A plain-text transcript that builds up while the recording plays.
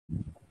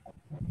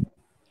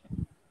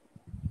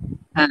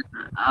হ্যাঁ,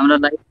 আমরা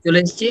লাইভ চলে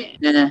এসেছি।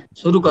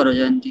 শুরু করো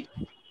জয়ন্তী।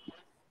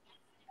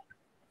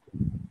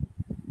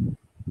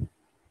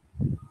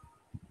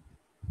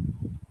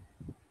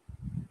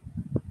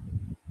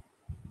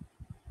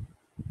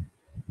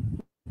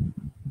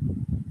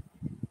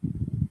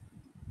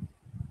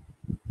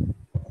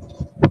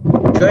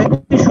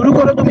 জয়ন্তী শুরু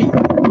করো তুমি।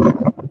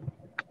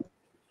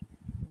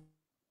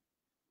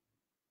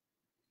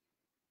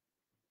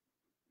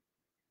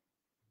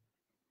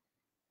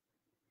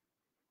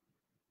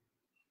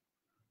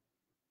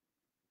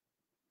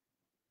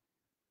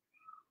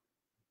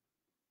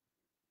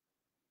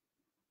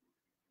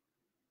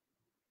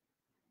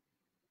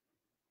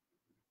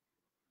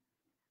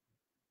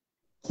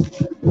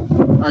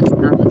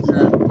 আচ্ছা,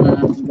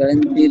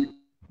 জয়ন্তীর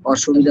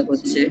অসুবিধা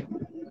হচ্ছে।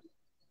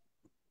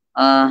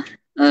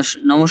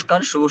 নমস্কার,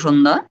 শুভ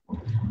সন্ধ্যা।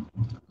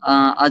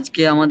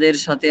 আজকে আমাদের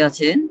সাথে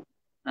আছেন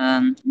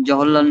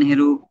জওহরলাল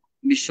নেহেরু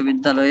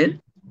বিশ্ববিদ্যালয়ের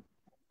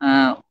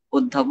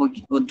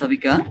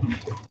অধ্যাপিকা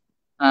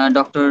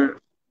ডক্টর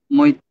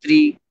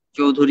মৈত্রী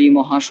চৌধুরী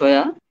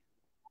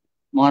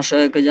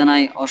মহাশয়কে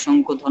জানাই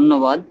অসংখ্য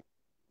ধন্যবাদ।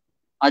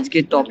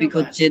 আজকের টপিক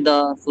হচ্ছে the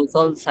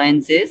social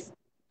sciences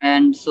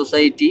and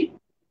society,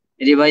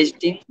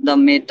 revising the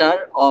matter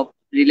of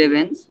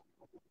relevance.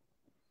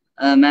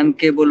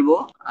 ম্যামকে বলবো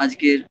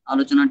আজকের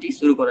আলোচনাটি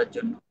শুরু করার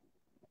জন্য।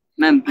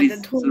 ম্যাম প্লিজ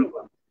শুরু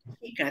করুন।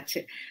 ঠিক আছে,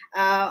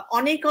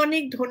 অনেক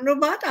অনেক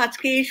ধন্যবাদ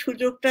আজকে এই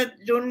সুযোগটার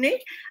জন্য।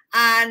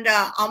 অ্যান্ড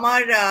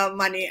আমার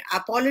মানে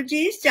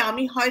অ্যাপোলজিস যে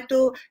আমি হয়তো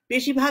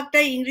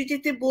বেশিরভাগটাই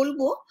ইংরেজিতে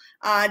বলবো,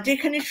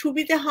 যেখানে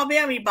সুবিধা হবে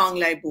আমি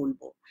বাংলায়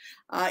বলবো।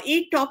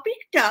 এই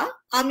টপিকটা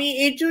আমি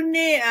এর জন্য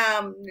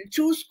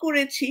চুজ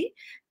করেছি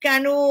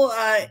কেন,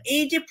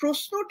 এই যে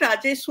প্রশ্নটা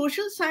যে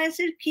সোশ্যাল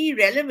সায়েন্সের কি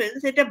রেলেভেন্স,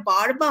 এটা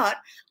বারবার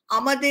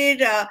আমাদের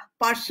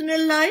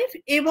পার্সোনাল লাইফ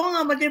এবং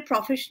আমাদের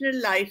প্রফেশনাল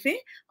লাইফে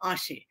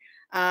আসে।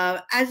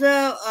 অ্যাজ আ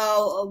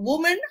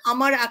ওমেন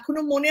আমার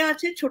এখনো মনে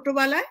আছে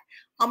ছোটবেলায়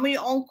আমি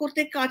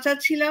অঙ্কতে কাঁচা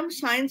ছিলাম,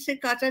 সায়েন্সে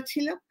কাঁচা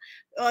ছিলাম।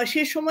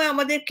 সে সময়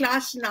আমাদের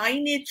ক্লাস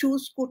 9-এ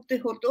চুজ করতে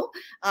হতো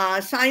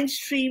সায়েন্স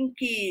স্ট্রিম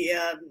কি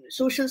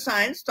সোশ্যাল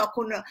সায়েন্স,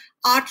 তখন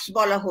আর্টস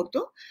বলা হতো।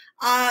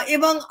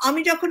 এবং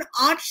আমি যখন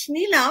আর্টস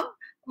নিলাম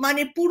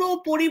মানে পুরো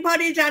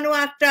পরিবারে যেন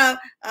একটা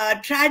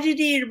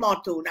ট্র্যাজেডির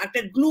মতন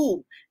একটা গ্লুম,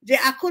 যে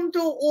এখন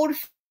তো ওর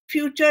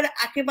ফিউচার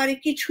একেবারে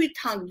কিছুই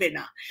থাকবে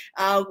না,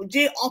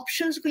 যে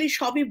অপশনস গুলি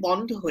সবই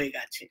বন্ধ হয়ে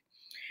গেছে।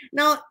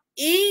 না,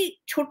 এই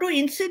ছোট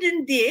ইনসিডেন্ট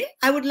দিয়ে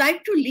I would like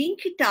to link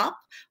it up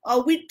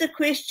with the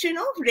question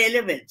of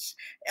relevance.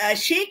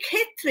 সেই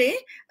ক্ষেত্রে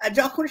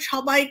যখন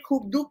সবাই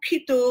খুব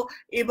দুঃখিত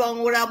এবং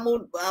ওরা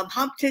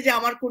ভাবছে যে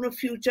আমার কোনো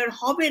ফিউচার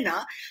হবে না,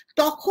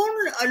 তখন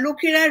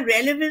লোকেরা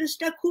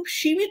রেলেভেন্সটা খুব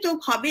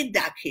সীমিতভাবে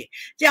দেখে,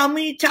 যে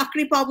আমি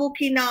চাকরি পাবো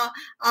কিনা,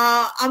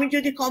 আমি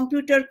যদি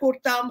কম্পিউটার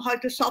করতাম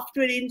হয়তো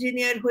সফটওয়্যার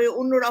ইঞ্জিনিয়ার হয়ে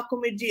অন্য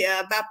রকমের যে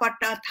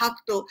ব্যাপারটা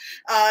থাকতো।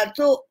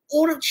 তো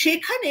ওর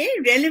সেখানে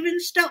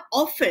রেলেভেন্সটা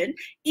often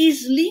is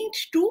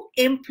linked to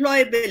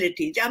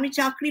employability, যে আমি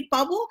চাকরি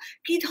পাবো,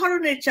 কি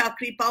ধরনের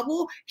চাকরি পাবো,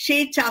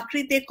 সেই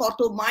চাকরিতে কত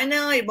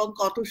মায়না এবং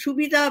কত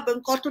সুবিধা এবং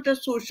কতটা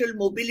সোশ্যাল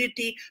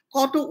মোবিলিটি,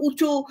 কত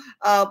উঁচু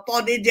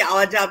পদে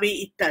যাওয়া যাবে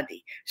ইত্যাদি।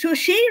 সো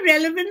সেই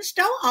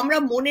রেলেভেন্সটাও আমরা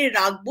মনে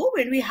রাখবো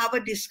when we have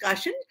a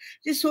discussion,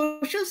 যে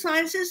সোশ্যাল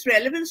সায়েন্সেস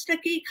রেলেভেন্সটা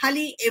কি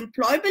খালি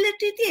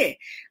এমপ্লয়েবিলিটি দিয়ে,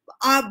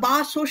 বা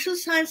সোশ্যাল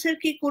সায়েন্সের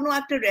কি কোনো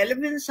একটা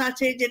রেলেভেন্স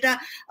আছে যেটা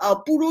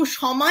পুরো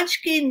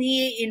সমাজকে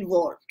নিয়ে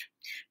ইনভলভড।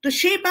 তো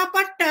সেই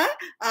ব্যাপারটা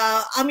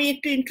আমি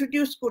একটু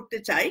ইন্ট্রোডিউস করতে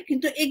চাই।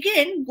 কিন্তু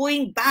এগেন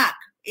গোয়িং ব্যাক,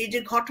 এই যে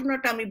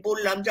ঘটনাটা আমি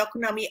বললাম,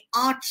 যখন আমি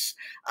আর্টস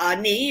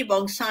নেই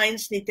এবং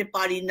সায়েন্স নিতে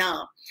পারি না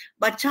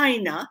বা চাই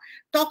না,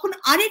 তখন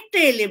আরেকটা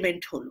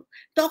এলিমেন্ট হলো,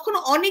 তখন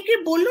অনেকে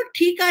বলল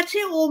ঠিক আছে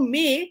ও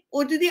মেয়ে, ও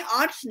যদি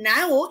আর্টস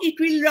নেও it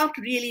will not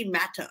really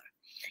matter,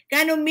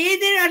 কেন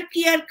মেয়েদের আর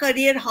কি আর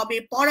ক্যারিয়ার হবে,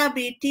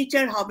 পড়াবে,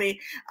 টিচার হবে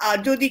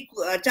যদি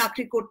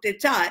চাকরি করতে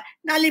চায়,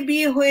 নালে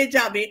বিয়ে হয়ে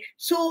যাবে।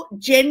 সো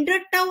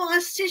জেন্ডারটাও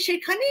আসছে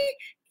সেখানে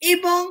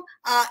এবং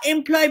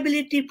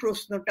এমপ্লয়েবিলিটির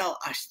প্রশ্নটাও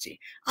আসছে।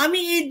 আমি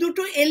এই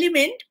দুটো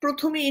এলিমেন্ট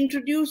প্রথমে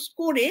ইন্ট্রোডিউস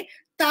করে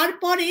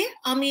তারপরে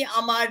আমি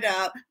আমার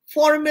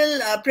ফর্মাল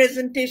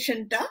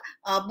প্রেজেন্টেশনটা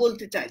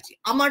বলতে চাইছি।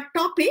 আমার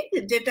টপিক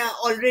যেটা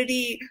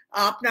অলরেডি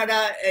আপনারা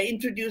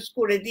ইন্ট্রোডিউস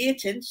করে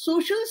দিয়েছেন,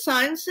 social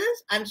sciences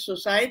and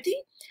society,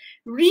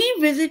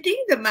 রিভিজিটিং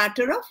the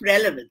matter of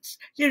relevance.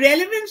 যে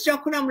রেলেভেন্স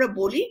যখন আমরা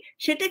বলি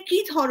সেটা কি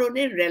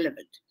ধরনের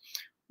রেলেভেন্ট।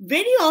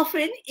 ভেরি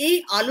অফেন এই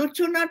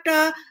আলোচনাটা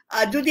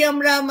যদি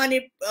আমরা মানে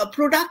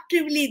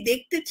প্রোডাক্টিভলি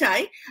দেখতে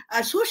চাই,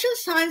 সোশ্যাল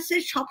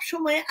সায়েন্সের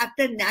সবসময়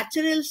একটা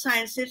ন্যাচারাল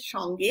সায়েন্সের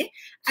সঙ্গে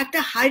একটা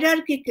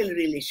হায়ারার্কিক্যাল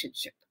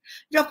রিলেশনশিপ।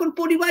 যখন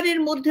পরিবারের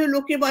মধ্যে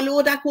লোকে বলে ও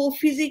দেখো ও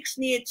ফিজিক্স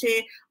নিয়েছে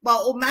বা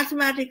ও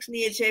ম্যাথমেটিক্স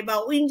নিয়েছে বা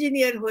ও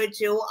ইঞ্জিনিয়ার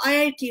হয়েছে, ও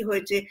আইআইটি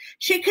হয়েছে,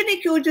 সেখানে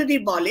কেউ যদি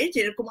বলে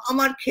যেরকম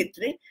আমার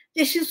ক্ষেত্রে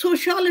যে সে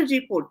সোশিয়োলজি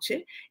পড়ছে,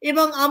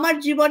 এবং আমার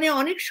জীবনে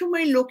অনেক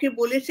সময় লোকে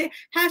বলেছে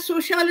হ্যাঁ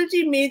সোশিয়োলজি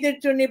মেয়েদের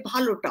জন্য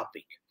ভালো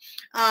টপিক,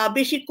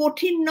 বেশি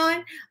কঠিন নয়,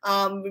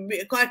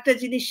 কয়েকটা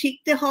জিনিস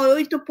শিখতে হয়,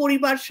 ওই তো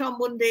পরিবার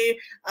সম্বন্ধে,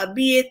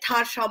 বিয়ে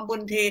থার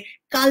সম্বন্ধে,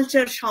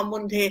 কালচার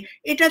সম্বন্ধে,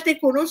 এটাতে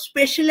কোনো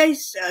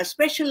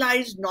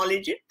স্পেশালাইজ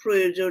নলেজের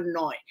প্রয়োজন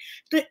নয়।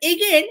 তো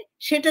এগেন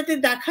সেটাতে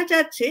দেখা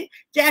যাচ্ছে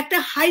যে একটা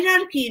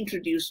হায়ারার্কি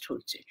ইন্ট্রোডিউসড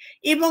হচ্ছে,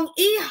 এবং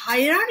এই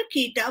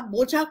হায়ারার্কিটা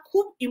বোঝা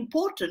খুব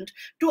important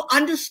to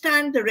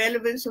understand the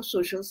relevance of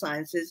social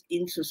sciences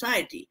in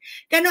society.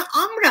 কেন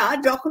আমরা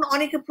যখন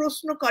অনেকে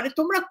প্রশ্ন করে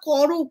তোমরা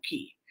করো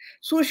কি,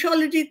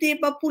 সোশিয়োলজিতে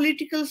বা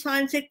পলিটিক্যাল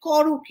সায়েন্সে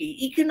করো কি,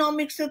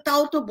 ইকোনমিক্সে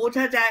তাও তো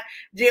বোঝা যায়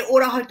যে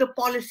ওরা হয়তো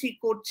পলিসি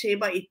করছে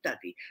বা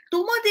ইত্যাদি,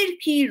 তোমাদের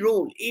কি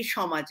রোল এই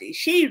সমাজে,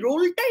 সেই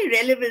রোলটাই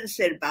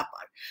রেলেভেন্সের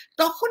ব্যাপার।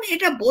 তখন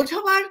এটা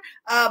বোঝাবার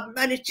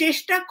মানে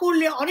চেষ্টা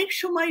করলে অনেক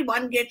সময়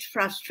ওয়ান গেটস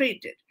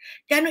ফ্রাস্ট্রেটেড,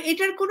 কেন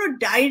এটার কোনো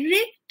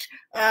ডাইরেক্ট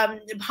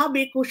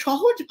ভাবে,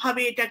 সহজ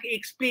ভাবে এটাকে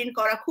এক্সপ্লেন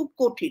করা খুব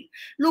কঠিন।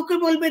 লোকে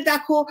বলবে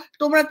দেখো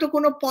তোমরা তো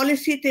কোনো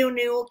পলিসিতেও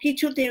নেও,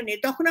 কিছুতেও নেই।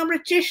 তখন আমরা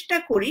চেষ্টা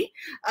করি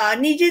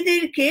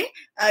নিজেদেরকে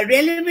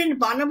রেলেভেন্ট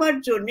বানাবার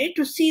জন্য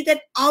two see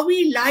that R we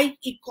like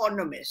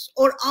economist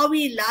or R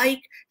we like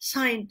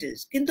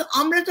scientist. কিন্তু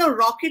আমরা তো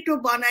রকেটও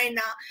বানাই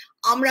না,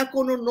 আমরা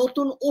কোনো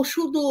নতুন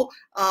ওষুধও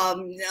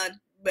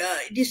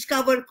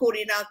ডিসকভার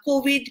করি না,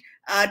 কোভিড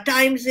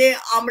টাইমসে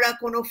আমরা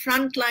কোনো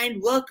ফ্রন্টলাইন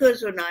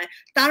ওয়ার্কার্সও নয়।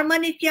 তার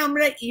মানে কি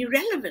আমরা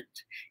ইররেলেভেন্ট?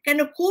 কেন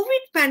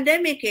কোভিড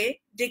প্যান্ডেমিকে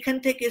যেখান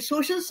থেকে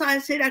সোশ্যাল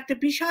সায়েন্সের একটা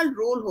বিশাল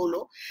রোল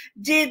হলো,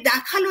 যে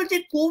দেখালো যে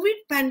কোভিড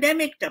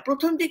প্যান্ডেমিকটা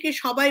প্রথম দিকে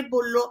সবাই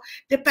বলল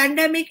যে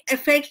pandemic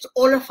effects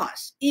all of us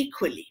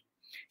equally,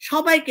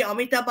 সবাইকে,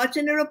 অমিতাভ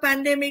বচ্চনেরও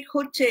প্যান্ডেমিক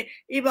হচ্ছে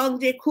এবং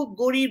যে খুব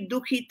গরিব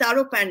দুঃখী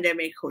তারও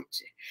প্যান্ডেমিক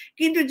হচ্ছে।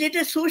 কিন্তু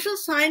যেটা সোশ্যাল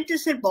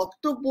সায়েন্টিস্টের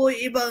বক্তব্য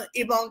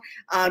এবং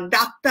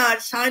ডাক্তার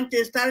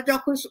সায়েন্টিস্ট তারা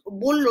যখন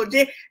বলল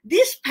যে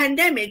this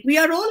pandemic we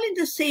are all in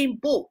the same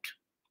boat,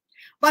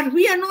 but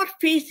we are not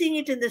facing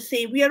it in the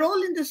same, we are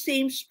all in the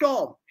same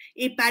storm.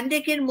 এই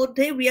প্যান্ডেমিকের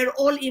মধ্যে we are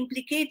all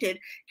implicated,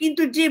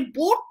 কিন্তু যে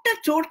বোটটা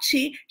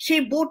চড়ছি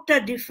সেই বোটটা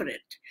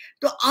ডিফারেন্ট।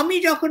 তো আমি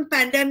যখন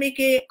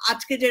প্যান্ডেমিকে,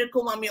 আজকে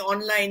যেরকম আমি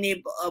অনলাইনে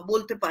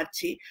বলতে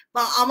পারছি,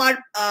 বা আমার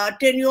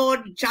টেনিওর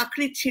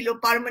চাকরি ছিল,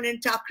 পার্মানেন্ট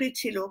চাকরি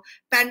ছিল,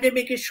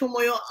 প্যান্ডেমিকের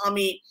সময়ও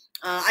আমি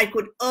I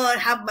could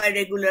have my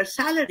regular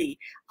salary,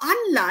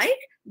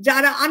 unlike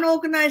যারা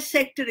আনঅর্গানাইজড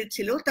সেক্টরে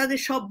ছিল তাদের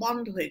সব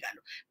বন্ধ হয়ে গেল।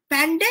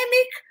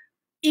 প্যান্ডেমিক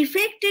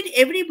affected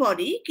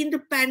everybody, কিন্তু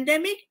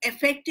প্যান্ডেমিক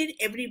affected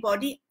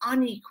everybody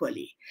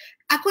unequally.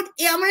 এখন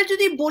আমরা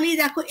যদি বলি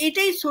দেখো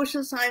এটাই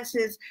social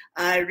sciences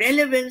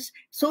relevance,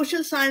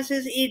 social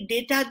sciences এই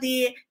ডেটা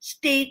দিয়ে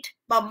স্টেট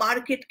বা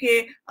মার্কেটকে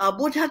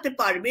বোঝাতে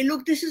পারবে,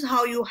 look this is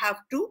how you have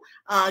to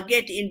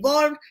get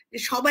involve.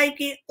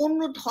 সবাইকে অন্য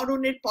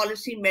ধরনের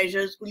পলিসি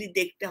মেজার্স গুলি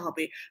দেখতে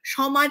হবে,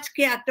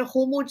 সমাজকে একটা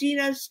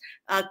homogeneous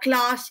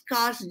class,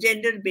 caste,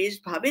 gender based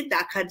ভাবে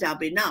দেখা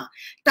যাবে না।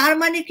 তার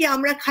মানে কি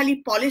আমরা খালি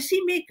পলিসি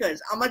মেকার্স,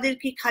 আমাদের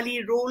কি খালি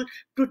role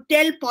to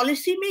tell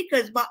policy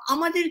makers, বা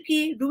আমাদের কি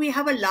do we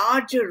have a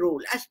larger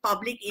role as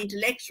public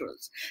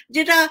intellectuals,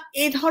 যেটা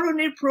এই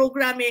ধরনের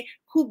প্রোগ্রামে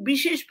খুব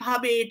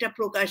বিশেষভাবে এটা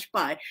প্রকাশ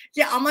পায়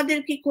যে আমাদের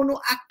কি কোনো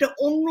একটা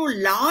অন্য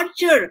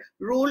লার্জার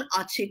রোল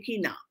আছে কি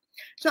না।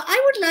 So I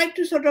would like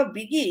to sort of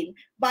begin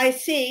by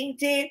saying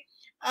যে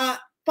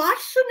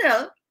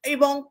পার্সোনাল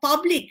এবং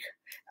পাবলিক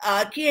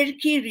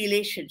কি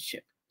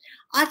রিলেশনশিপ।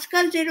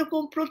 আজকাল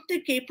যেরকম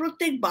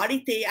প্রত্যেক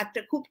বাড়িতে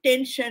একটা খুব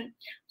টেনশন,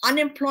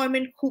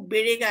 আনএমপ্লয়মেন্ট খুব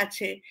বেড়ে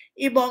গেছে,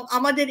 এবং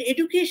আমাদের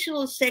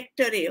এডুকেশনাল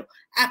সেক্টরেও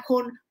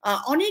এখন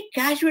অনেক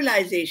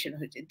ক্যাজুয়ালাইজেশন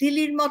হয়েছে।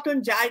 দিল্লির মতন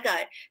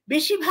জায়গায়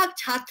বেশিরভাগ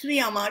ছাত্রী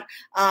আমার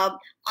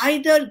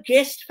আইদার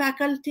গেস্ট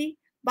ফ্যাকাল্টি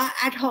বা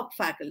অ্যাডহক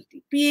ফ্যাকাল্টি,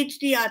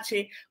 পিএইচডি আছে,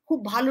 খুব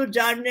ভালো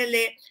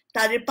জার্নালে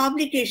তাদের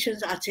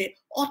পাবলিকেশনস আছে,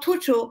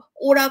 অথচ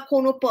ওরা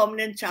কোনো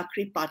পার্মানেন্ট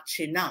চাকরি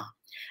পাচ্ছে না।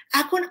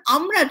 এখন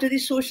আমরা যদি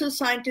সোশ্যাল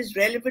সায়েন্টিস্ট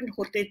রেলেভেন্ট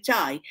হতে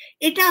চাই,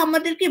 এটা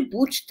আমাদেরকে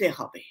বুঝতে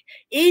হবে।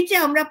 এই যে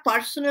আমরা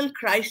পার্সোনাল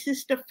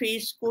ক্রাইসিসটা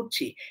ফেস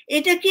করছি,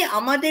 এটা কি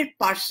আমাদের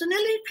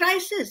পার্সোনালি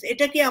ক্রাইসিস,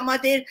 এটা কি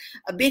আমাদের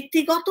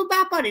ব্যক্তিগত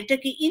ব্যাপার, এটা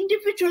কি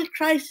ইন্ডিভিজুয়াল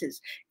ক্রাইসিস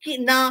কি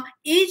না,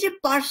 এই যে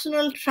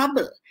পার্সোনাল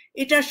ট্রাবল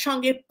এটার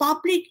সঙ্গে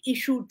পাবলিক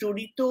ইস্যু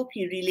জড়িত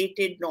কি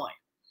রিলেটেড নয়।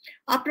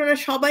 আপনারা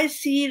সবাই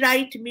সি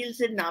রাইট মিলস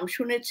এর নাম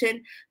শুনেছেন,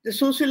 দ্য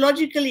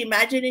সোশিওলজিক্যাল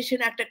ইমাজিনেশন,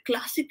 একটা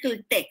ক্লাসিক্যাল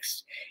টেক্সট,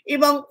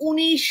 এবং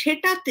উনি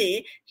সেটাতে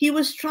হি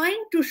ওয়াজ ট্রাইং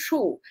টু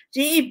শো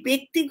যে এই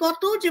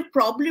ব্যক্তিগত যে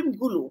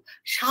প্রবলেমগুলো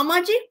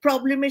সামাজিক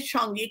প্রবলেমের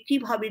সঙ্গে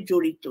কিভাবে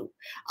জড়িত,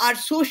 আর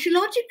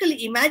সোশিওলজিক্যাল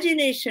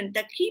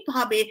ইমাজিনেশনটা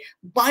কিভাবে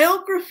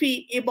বায়োগ্রাফি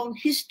এবং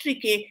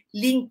হিস্ট্রিকে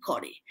লিঙ্ক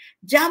করে।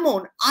 যেমন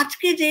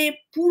আজকে যে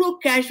পুরো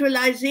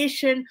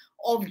ক্যাজুয়ালাইজেশন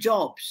অফ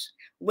জবস,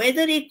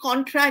 whether এই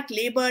কন্ট্রাক্ট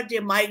লেবার, যে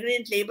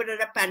মাইগ্রেন্ট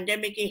লেবাররা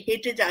প্যান্ডেমিকে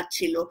হেঁটে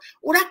যাচ্ছিল,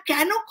 ওরা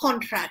কেন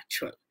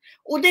কন্ট্রাকচুয়াল?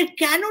 ওদের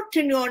কেন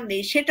টেনিওর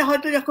নেই সেটা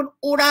হয়তো যখন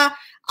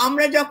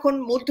আমরা যখন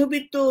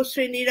মধ্যবিত্ত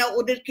শ্রেণীরা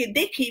ওদেরকে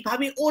দেখি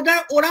ভাবি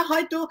ওরা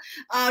হয়তো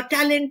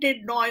ট্যালেন্টেড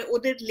নয়,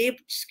 ওদের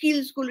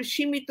স্কিলস গুলো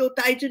সীমিত,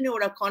 তাই জন্য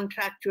ওরা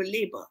কন্ট্রাকচুয়াল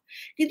লেবার।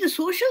 কিন্তু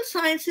social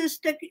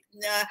সায়েন্সেসটাকে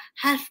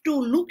have to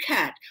look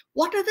at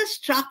what are the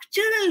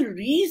structural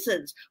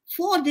reasons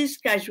for this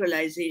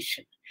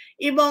casualization.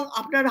 এবং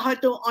আপনারা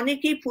হয়তো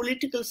অনেকেই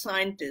পলিটিক্যাল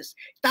সায়েন্টিস্ট,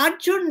 তার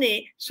জন্য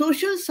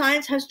social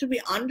science has to B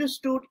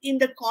understood in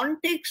the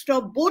context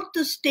of both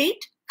the state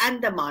and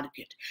the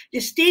market. যে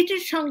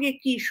স্টেটের সঙ্গে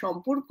কি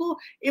সম্পর্ক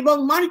এবং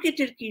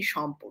মার্কেটের কি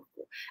সম্পর্ক।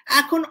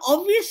 এখন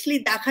অবভিয়াসলি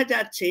দেখা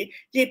যাচ্ছে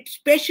যে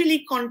স্পেশালি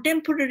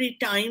কন্টেম্পোরারি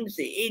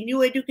টাইমসে এই নিউ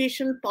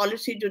এডুকেশন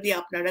পলিসি যদি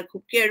আপনারা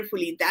খুব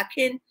কেয়ারফুলি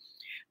দেখেন,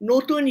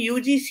 নতুন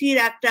ইউজিসির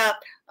একটা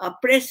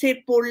প্রেসে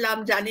পড়লাম,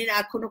 জানি না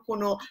এখনো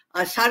কোনো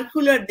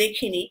সার্কুলার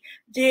দেখিনি,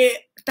 যে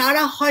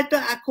তারা হয়তো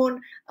এখন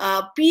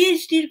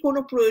পিএইচডির কোনো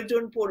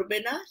প্রয়োজন পড়বে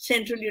না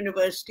সেন্ট্রাল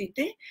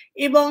ইউনিভার্সিটিতে,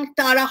 এবং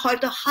তারা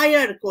হয়তো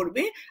হায়ার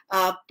করবে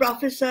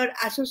প্রফেসর,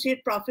 অ্যাসোসিয়েট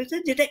প্রফেসর,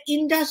 যেটা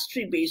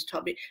ইন্ডাস্ট্রি বেসড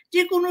হবে।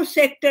 যে কোনো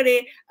সেক্টরে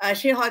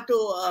সে হয়তো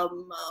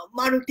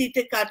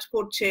মারুতিতে কাজ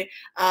করছে,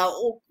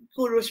 ও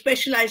কোনো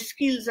স্পেশালাইজড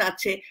স্কিলস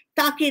আছে,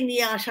 তাকে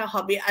নিয়ে আসা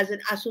হবে অ্যাজ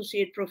এন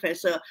অ্যাসোসিয়েট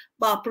প্রফেসর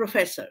বা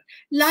প্রফেসর।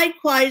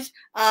 লাইকওয়াইজ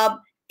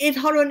এ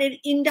ধরনের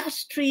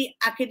ইন্ডাস্ট্রি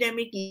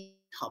একাডেমিক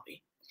হবে,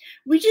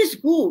 which is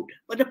good,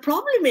 but the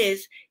problem is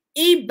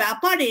এই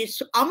ব্যাপারে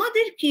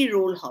আমাদের কি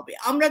রোল হবে?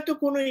 আমরা তো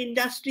কোনো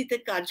ইন্ডাস্ট্রিতে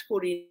কাজ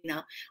করি না,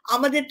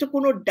 আমাদের তো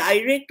কোনো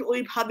ডাইরেক্ট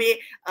ওইভাবে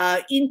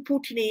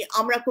ইনপুট নেই,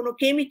 আমরা কোনো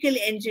কেমিক্যাল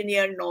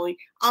ইঞ্জিনিয়ার নই,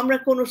 আমরা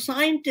কোনো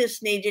সায়েন্টিস্ট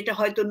নেই যেটা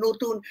হয়তো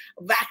নতুন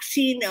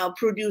ভ্যাকসিন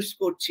প্রডিউস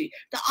করছি।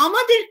 তো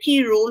আমাদের কি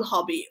রোল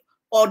হবে?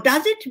 or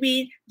does it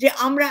mean যে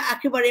আমরা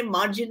একেবারে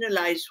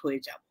মার্জিনালাইজ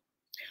হয়ে যাব?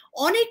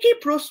 অনেকে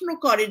প্রশ্ন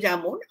করে,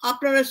 যেমন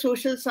আপনারা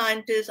সোশ্যাল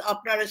সায়েন্টিস্ট,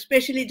 আপনারা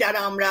স্পেশালি যারা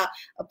আমরা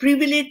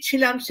প্রিভিলেজ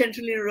ছিলাম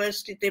সেন্ট্রাল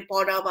ইউনিভার্সিটিতে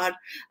পড়াবার,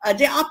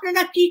 যে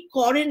আপনারা কি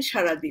করেন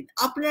সারাদিন,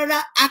 আপনারা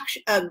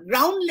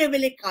গ্রাউন্ড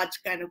লেভেলে কাজ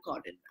কেন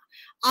করেন না,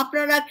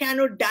 আপনারা কেন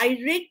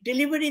ডাইরেক্ট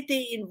ডেলিভারিতে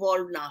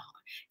ইনভলভ না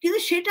হয়? কিন্তু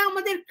সেটা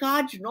আমাদের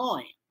কাজ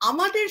নয়।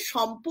 আমাদের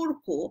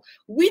সম্পর্ক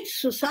with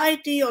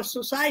society or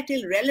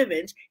societal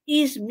relevance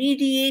is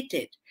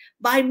mediated.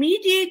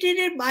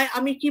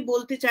 আমি কি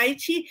বলতে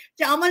চাইছি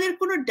যে আমাদের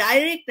কোনো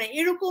ডাইরেক্ট নাই,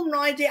 এরকম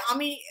নয় যে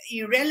আমি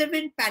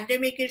রেলেভেন্ট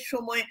প্যান্ডেমিকের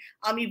সময়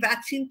আমি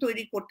ভ্যাকসিন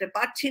তৈরি করতে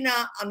পারছি না,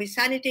 আমি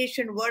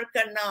স্যানিটেশন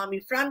ওয়ার্কার না, আমি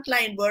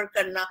ফ্রন্টলাইন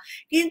ওয়ার্কার না,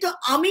 কিন্তু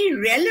আমি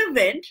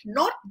রেলেভেন্ট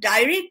নট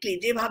ডাইরেক্টলি,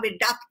 যেভাবে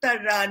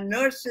ডাক্তাররা,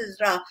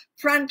 নার্সেসরা,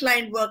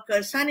 ফ্রন্টলাইন ওয়ার্কার,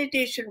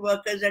 স্যানিটেশন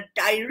ওয়ার্কার্সরা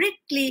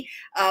ডাইরেক্টলি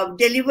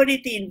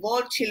ডেলিভারিতে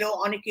ইনভলভ ছিল,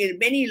 অনেকের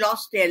many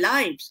lost their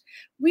lives.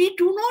 We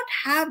do not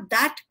have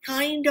that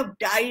kind of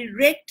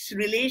direct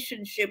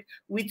relationship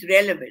with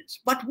relevance,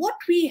 but what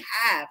we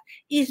have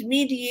is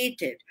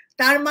mediated.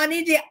 তার মানে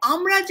যে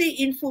আমরা যে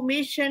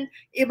ইনফরমেশন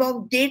এবং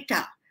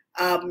ডেটা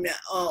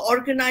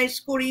অর্গানাইজ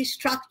করি,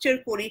 স্ট্রাকচার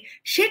করি,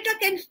 সেটা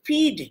can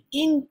feed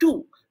into,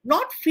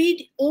 not feed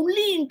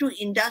only into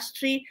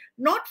industry,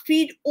 not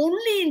feed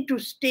only into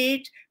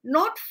state,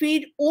 not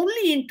feed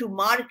only into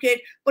market,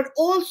 but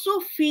also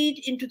feed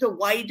into the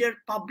wider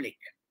public,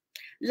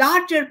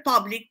 larger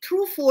public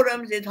through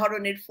forums, এ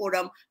ধরনের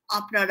forum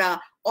আপনারা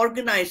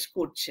organise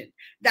করছেন।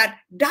 That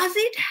does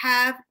it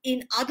have in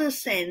other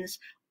sense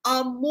a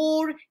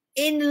more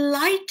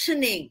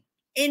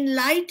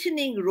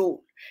enlightening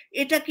role?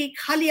 এটা কি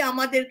খালি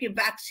আমাদেরকে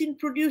vaccine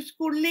produce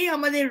করলেই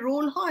আমাদের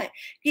role হয়,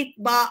 কি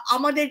বা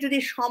আমাদের যদি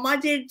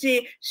সমাজের যে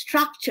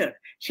স্ট্রাকচার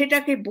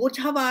সেটাকে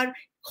বোঝাবার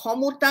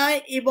ক্ষমতায়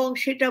এবং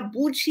সেটা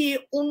বুঝিয়ে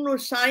অন্য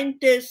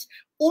সায়েন্টিস্ট,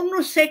 অন্য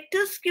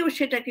সেক্টরসকেও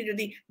সেটাকে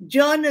যদি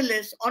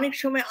জার্নালিস্ট, অনেক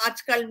সময়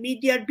আজকাল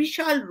মিডিয়ার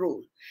বিশাল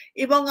রোল,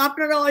 এবং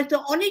আপনারা হয়তো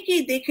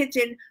অনেকেই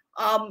দেখেছেন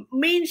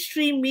মেইন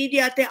স্ট্রিম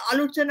মিডিয়াতে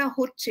আলোচনা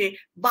হচ্ছে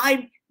by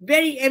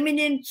very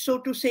eminent, so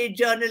to say,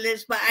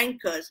 journalists বা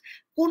anchors,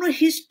 কোনো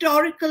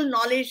হিস্টোরিক্যাল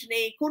নলেজ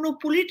নেই, কোনো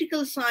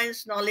পলিটিক্যাল সায়েন্স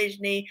নলেজ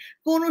নেই,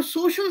 কোনো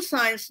সোশ্যাল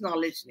সায়েন্স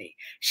নলেজ নেই।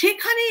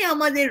 সেখানেই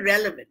আমাদের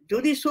রেলেভেন্ট।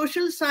 যদি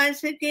সোশ্যাল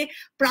সায়েন্সকে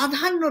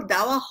প্রাধান্য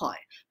দেওয়া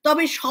হয়,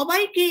 তবে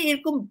সবাইকে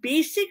এরকম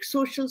বেসিক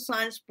সোশ্যাল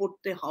সায়েন্স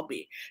পড়তে হবে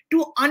to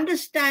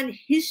understand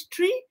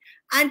history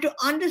and to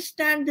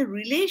understand the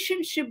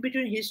relationship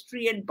between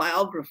history and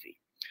biography.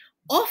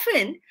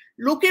 Often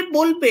লোকে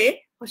বলবে,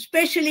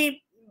 স্পেশালি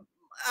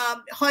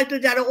হয়তো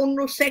যারা অন্য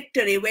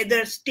সেক্টরে,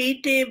 ওয়েদার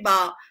স্টেটে বা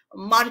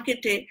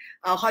মার্কেটে,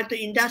 হয়তো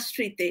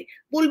ইন্ডাস্ট্রিতে,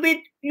 বলবে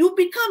you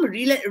become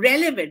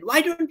relevant, why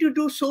don't you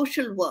do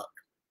social work,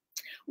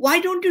 why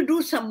don't you do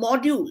some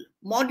module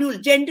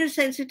gender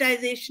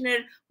সেন্সিটাইজেশনের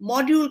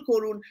module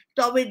করুন,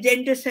 তবে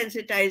জেন্ডার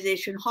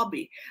সেন্সিটাইজেশন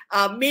হবে।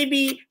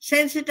 মেবি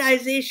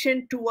সেন্সিটাইজেশন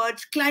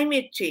টুয়ার্ডস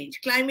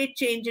ক্লাইমেট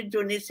চেঞ্জের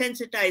জন্য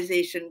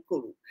সেন্সিটাইজেশন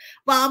করুন।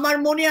 বা আমার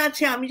মনে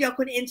আছে আমি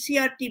যখন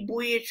এনসিআরটি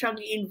বইয়ের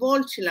সঙ্গে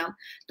ইনভলভ ছিলাম,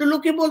 তো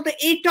লোকে বলতো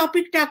এই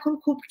টপিকটা এখন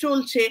খুব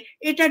চলছে,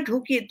 এটা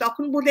ঢুকিয়ে,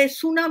 তখন বোধহয়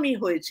সুনামি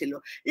হয়েছিল,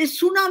 যে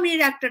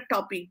সুনামির একটা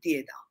টপিক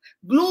দিয়ে দাও,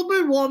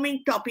 গ্লোবাল ওয়ার্মিং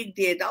টপিক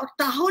দিয়ে দাও,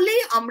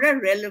 তাহলেই আমরা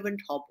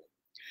রেলেভেন্ট হব।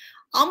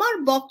 আমার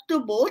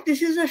বক্তব্য,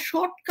 this is a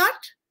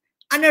shortcut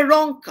and a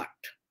wrong cut.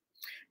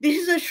 This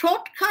is a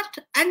shortcut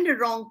and a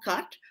wrong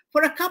cut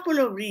for a couple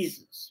of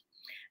reasons.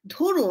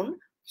 ধরুন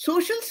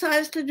সোশ্যাল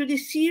সায়েন্সটা যদি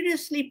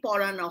সিরিয়াসলি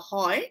পড়ানো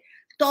হয়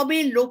তবে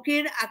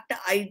লোকের একটা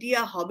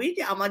আইডিয়া হবে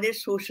যে আমাদের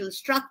সোশ্যাল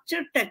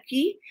স্ট্রাকচারটা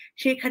কি,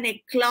 সেখানে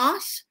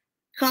ক্লাস,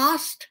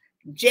 কাস্ট,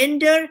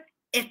 জেন্ডার,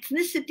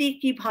 এথনিসিটি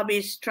কিভাবে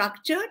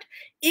স্ট্রাকচার্ড,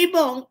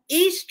 এবং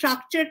এই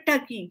স্ট্রাকচারটা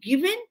কি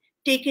গিভেন,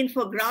 টেকেন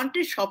ফর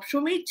গ্রান্টেড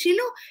সবসময় ছিল,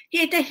 কি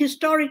এটা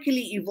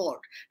হিস্টোরিক্যালি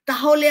ইভলভ।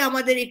 তাহলে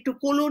আমাদের একটু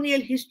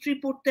কলোনিয়াল হিস্ট্রি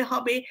পড়তে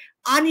হবে,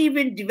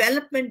 আনইভেন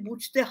ডেভেলপমেন্ট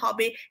বুঝতে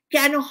হবে,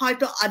 কেন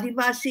হয়তো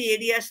আদিবাসী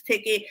এরিয়াস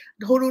থেকে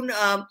ধরুন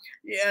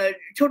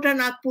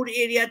ছোটানাগপুর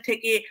এরিয়া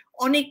থেকে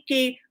অনেককে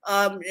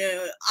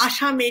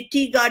আসামে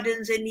টি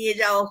গার্ডেন্সে নিয়ে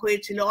যাওয়া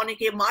হয়েছিল,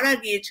 অনেকে মারা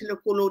গিয়েছিল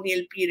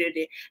কলোনিয়াল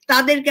পিরিয়ডে,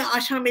 তাদেরকে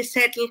আসামে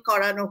সেটেল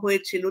করানো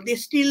হয়েছিল, দে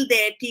still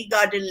they tea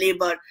garden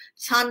labour,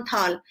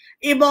 Santhal,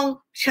 এবং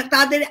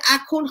তাদের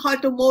এখন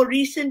হয়তো মোর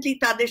রিসেন্টলি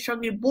তাদের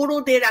সঙ্গে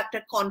বোড়োদের একটা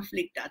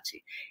কনফ্লিক্ট আছে।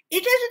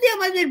 এটা যদি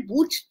আমাদের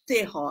বুঝতে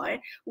হয়,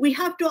 we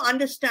have to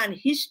understand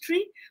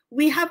history,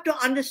 we have to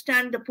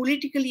understand the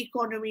political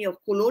economy of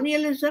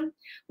colonialism,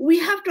 we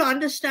have to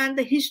understand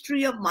the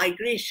history of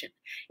migration,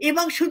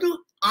 এবং শুধু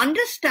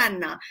আন্ডারস্ট্যান্ড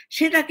না,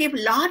 সেটাকে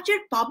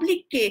লার্জার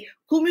পাবলিককে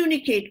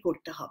কমিউনিকেট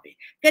করতে হবে।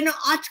 কেন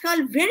আজকাল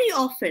very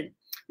often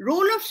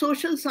role of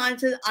social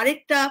sciences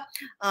আরেকটা,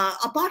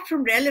 অ্যাপার্ট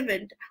ফ্রম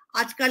রেলেভেন্ট,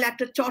 আজকাল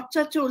একটা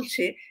চর্চা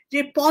চলছে যে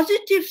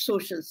পজিটিভ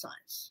সোশ্যাল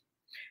সায়েন্স।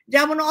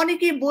 যেমন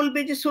অনেকেই বলবে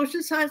যে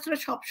সোশ্যাল সায়েন্সরা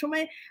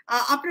সবসময়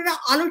আপনারা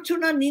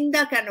আলোচনা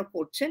নিন্দা কেন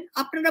করছেন,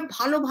 আপনারা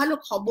ভালো ভালো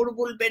খবর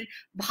বলবেন,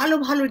 ভালো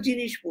ভালো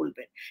জিনিস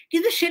বলবেন,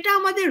 কিন্তু সেটা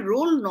আমাদের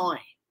রোল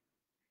নয়।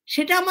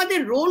 সেটা আমাদের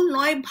রোল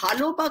নয়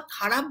ভালো বা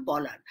খারাপ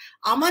বলার।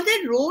 আমাদের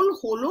রোল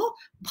হলো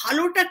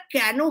ভালোটা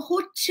কেন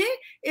হচ্ছে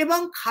এবং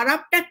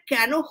খারাপটা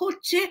কেন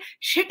হচ্ছে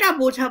সেটা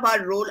বোঝাবার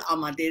রোল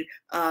আমাদের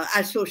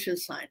as social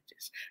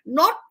scientist,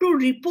 not to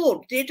report.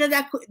 যেটা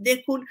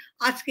দেখুন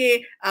আজকে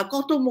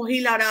কত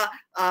মহিলারা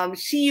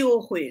সিইও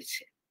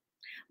হয়েছে,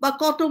 বা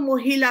কত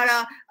মহিলারা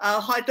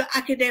হয়তো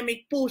একাডেমিক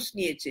পোস্ট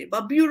নিয়েছে বা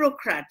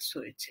বিউরোক্র্যাটস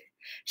হয়েছে,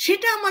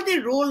 সেটা আমাদের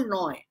রোল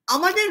নয়।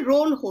 আমাদের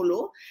রোল হলো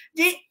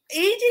যে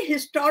এই যে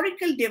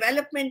হিস্টোরিক্যাল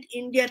ডেভেলপমেন্ট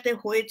ইন্ডিয়াতে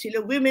হয়েছিল,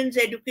 উইমেন্স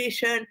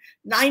এডুকেশন,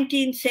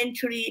 19th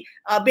সেঞ্চুরি,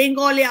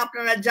 বেঙ্গলে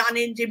আপনারা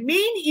জানেন যে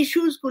মেইন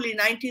ইস্যুস গুলি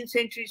 19th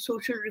century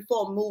social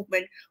reform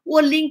movement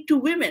war linked to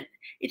women.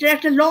 এটার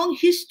একটা লং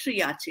হিস্ট্রি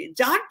আছে,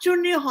 যার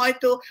জন্য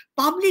হয়তো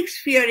পাবলিক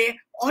স্ফিয়ারে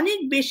অনেক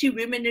বেশি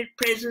উইমেনের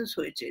প্রেজেন্স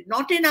হয়েছে।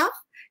 Not enough,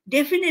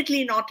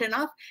 definitely not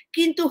enough,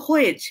 কিন্তু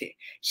হয়েছে।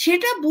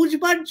 সেটা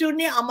বুঝবার জন্য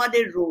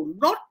আমাদের রোল,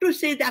 নট টু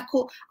সে দেখো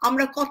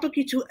আমরা কত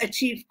কিছু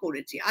অ্যাচিভ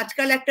করেছি।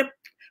 আজকাল একটা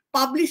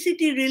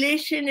পাবলিসিটি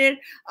রিলেশনের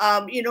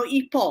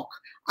ইপক,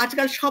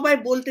 আজকাল সবাই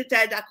বলতে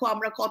চায় দেখো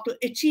আমরা কত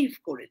অ্যাচিভ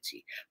করেছি।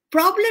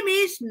 Problem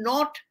is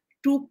not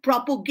to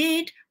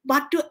প্রপোগেট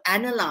but to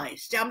analyse,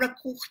 যে আমরা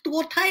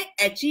কোথায়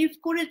অ্যাচিভ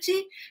করেছি,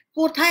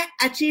 কোথায়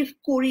অ্যাচিভ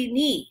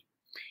করিনি,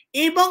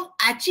 এবং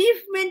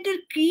অ্যাচিভমেন্টের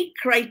কি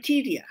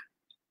ক্রাইটেরিয়া।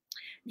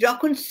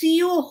 যখন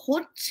সিও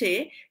হচ্ছে,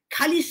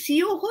 খালি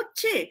সিও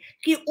হচ্ছে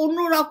কি অন্য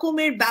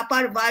রকমের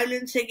ব্যাপার,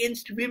 ভায়োলেন্স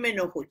এগেইনস্ট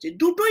উইমেনও হচ্ছে,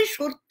 দুটোই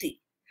সত্যি,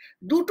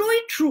 দুটোই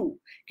ট্রু,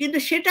 কিন্তু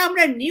সেটা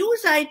আমরা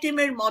নিউজ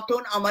আইটেমের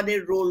মতন আমাদের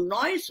রোল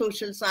নয়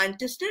social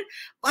সায়েন্টিস্টের,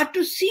 but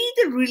two C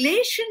the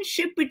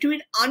relationship between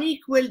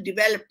unequal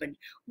development,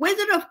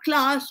 whether of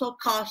class or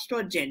caste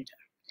or gender.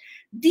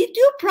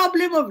 দ্বিতীয়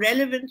প্রবলেম অফ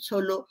রেলেভেন্স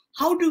হলো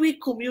হাউ ডু উই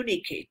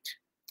কমিউনিকেট।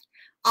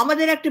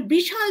 আমাদের একটা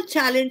বিশাল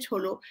চ্যালেঞ্জ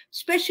হলো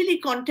স্পেশালি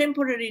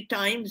কন্টেম্পোরারি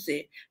টাইমসে,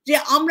 যে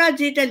আমরা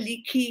যেটা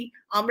লিখি,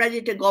 আমরা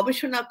যেটা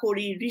গবেষণা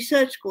করি,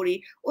 রিসার্চ করি,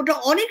 ওটা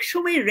অনেক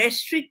সময়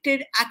রেস্ট্রিক্টেড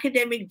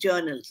একাডেমিক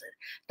জার্নালসের।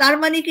 তার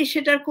মানে কি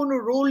সেটার কোনো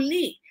রোল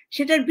নেই?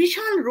 সেটার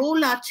বিশাল রোল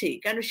আছে,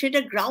 কেন সেটা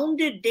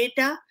grounded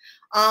data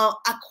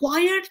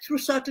acquired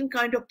through certain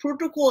kind of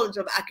protocols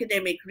of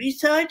academic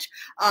research,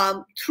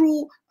 through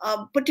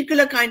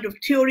particular kind of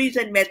theories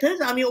and methods.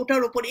 আমি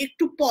ওটার উপর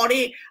একটু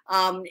পরে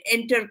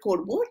এন্টার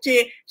করব যে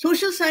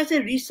সোশ্যাল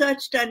সায়েন্সের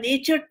রিসার্চটা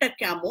নেচারটা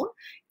কেমন,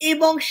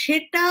 এবং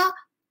সেটা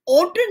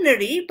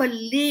অর্ডিনারি বা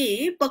লে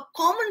বা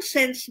কমন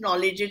সেন্স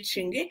নলেজের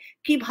সঙ্গে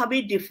কিভাবে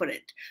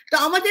ডিফারেন্ট। তো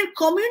আমাদের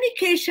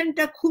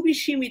কমিউনিকেশনটা খুবই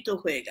সীমিত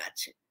হয়ে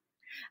গেছে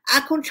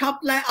এখন।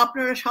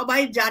 আপনারা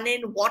সবাই জানেন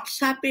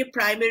হোয়াটসঅ্যাপে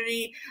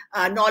প্রাইমারি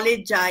নলেজ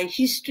যায়,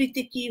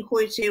 হিস্ট্রিতে কি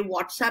হয়েছে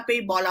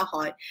হোয়াটসঅ্যাপেই বলা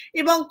হয়,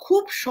 এবং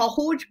খুব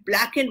সহজ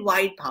ব্ল্যাক এন্ড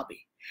হোয়াইট ভাবে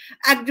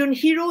একজন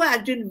হিরো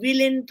একজন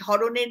ভিলেন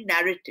ধরনের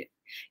ন্যারেটিভ।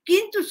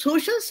 কিন্তু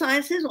সোশ্যাল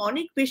সায়েন্সেস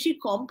অনেক বেশি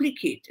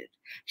কমপ্লিকেটেড,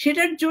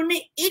 সেটার জন্য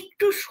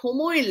একটু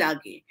সময়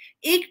লাগে,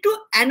 একটু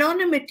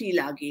অ্যানোনিমিটি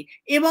লাগে,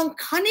 এবং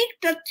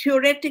খানিকটা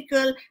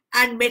থিওরিটিক্যাল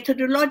অ্যান্ড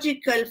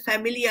মেথোডোলজিক্যাল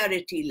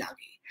ফ্যামিলিয়ারিটি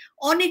লাগে।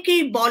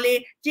 অনেকেই বলে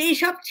যে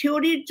এইসব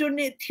থিওরির জন্য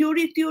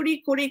থিওরি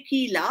করে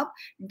কি লাভ,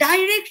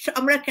 ডাইরেক্ট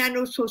আমরা কেন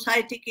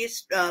সোসাইটিকে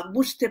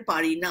বুঝতে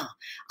পারি না।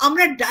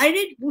 আমরা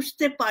ডাইরেক্ট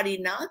বুঝতে পারি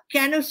না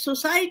কেন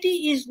society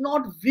is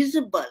not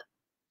visible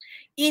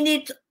in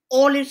its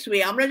all its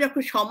way. আমরা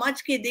যখন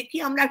সমাজকে দেখি,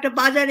 আমরা একটা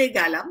বাজারে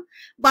গেলাম,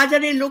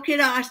 বাজারে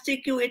লোকেরা আসছে,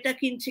 কেউ এটা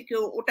কিনছে,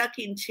 কেউ ওটা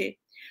কিনছে,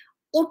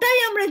 ওটাই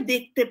আমরা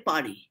দেখতে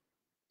পারি।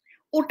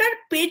 ওটার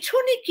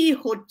পেছনে কি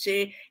হচ্ছে,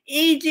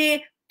 এই যে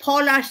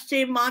ফল আসছে,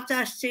 মাছ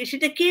আসছে,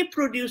 সেটা কে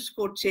প্রডিউস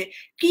করছে,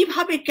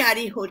 কিভাবে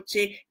ক্যারি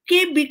হচ্ছে, কে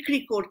বিক্রি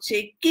করছে,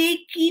 কে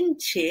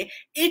কিনছে,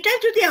 এটা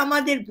যদি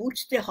আমাদের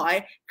বুঝতে হয়,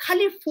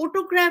 খালি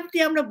ফটোগ্রাফ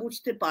দিয়ে আমরা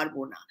বুঝতে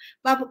পারবো না,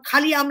 বা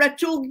খালি আমরা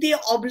চোখ দিয়ে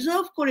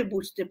অবজার্ভ করে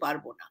বুঝতে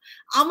পারবো না।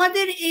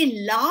 আমাদের এই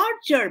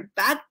লার্জার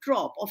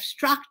ব্যাকড্রপ অফ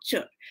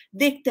স্ট্রাকচার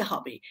দেখতে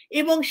হবে,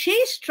 এবং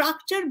সেই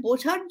স্ট্রাকচার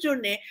বোঝার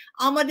জন্য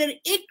আমাদের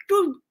একটু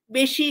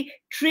বেশি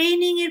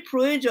ট্রেনিং এর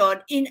প্রয়োজন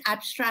ইন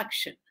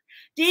অ্যাবস্ট্রাকশন।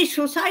 যে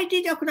সোসাইটি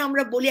যখন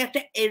আমরা বলি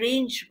একটা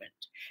অ্যারেঞ্জমেন্ট,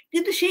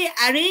 কিন্তু সেই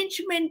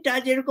অ্যারেঞ্জমেন্টটা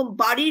যেরকম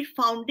বাড়ির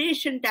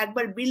ফাউন্ডেশনটা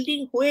একবার বিল্ডিং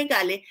হয়ে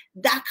গেলে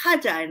দেখা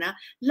যায় না,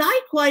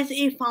 লাইকওয়াইজ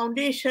এই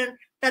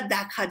ফাউন্ডেশনটা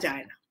দেখা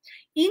যায় না।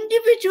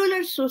 ইন্ডিভিজুয়াল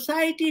আর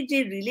সোসাইটির যে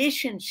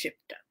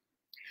রিলেশনশিপটা,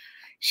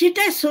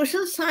 সেটা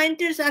সোশ্যাল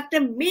সায়েন্টিস্ট একটা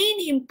main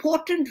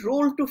important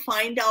role to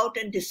find out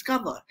and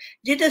discover,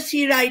 যেটা সি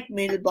রাইট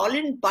মিল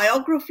বলেন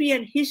বায়োগ্রাফি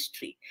অ্যান্ড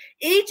হিস্ট্রি।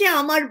 এই যে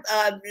আমার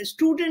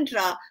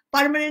স্টুডেন্টরা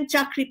পার্মানেন্ট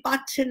চাকরি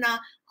পাচ্ছে না,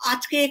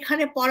 আজকে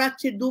এখানে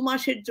পড়াচ্ছে 2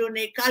 মাসের জন্য,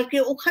 কালকে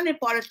ওখানে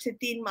পড়াচ্ছে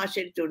 3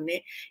 মাসের জন্য,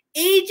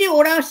 এই যে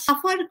ওরা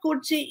সাফার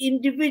করছে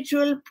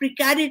ইন্ডিভিজুয়াল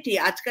প্রিক্যারিটি,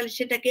 আজকাল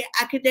সেটাকে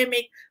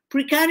একাডেমিক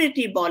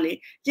প্রিক্যারিটি বলে,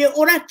 যে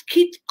ওরা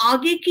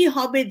আগে কি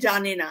হবে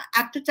জানে না,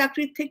 একটা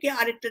চাকরির থেকে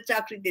আরেকটা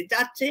চাকরিতে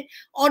যাচ্ছে,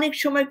 অনেক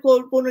সময়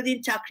কোনোদিন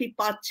চাকরি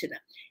পাচ্ছে না।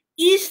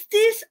 Is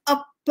this a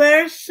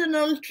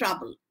personal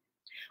trouble?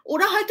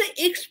 ওরা হয়তো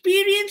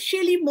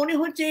এক্সপিরিয়েন্সিয়ালি মনে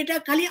হচ্ছে এটা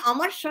খালি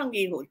আমার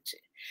সঙ্গেই হচ্ছে।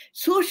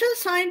 সোশ্যাল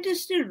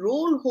সায়েন্টিস্টের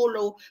রোল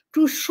হলো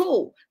to show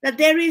that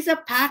there is a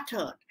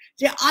pattern,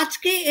 যে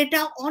আজকে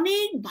এটা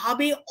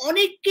অনেকভাবে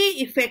অনেককে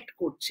ইফেক্ট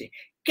করছে।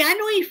 কেন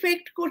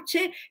ইফেক্ট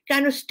করছে?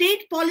 কেন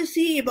স্টেট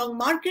পলিসি এবং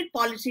মার্কেট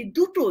পলিসি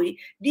দুটোই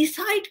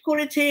ডিসাইড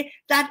করেছে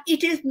that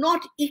it is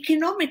not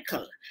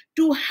economical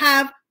to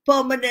have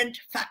permanent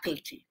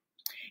faculty,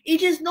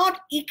 it is not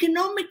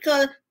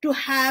economical to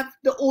have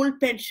the old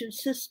pension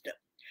system,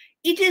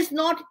 it is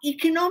not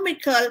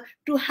economical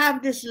to have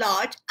this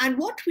large, and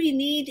what we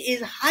need is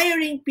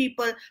hiring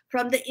people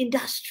from the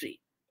industry.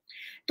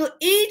 তো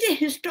এই যে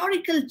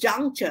historical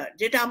juncture,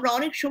 যেটা আমরা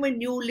অনেক সময়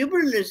new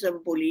liberalism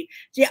বলি,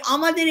 যে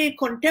আমাদের এই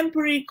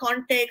contemporary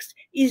context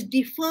is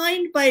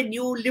defined by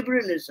new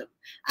liberalism.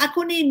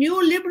 এখন এই নিউ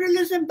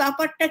লিবারালিজম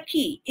ব্যাপারটা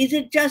কি? Is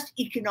it just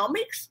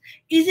economics?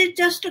 Is it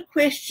just a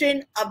question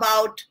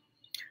about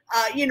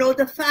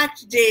the fact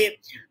যে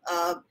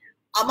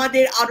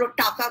আমাদের আরো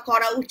টাকা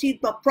করা উচিত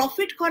বা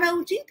প্রফিট করা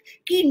উচিত?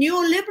 কি new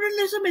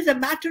liberalism is a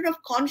matter of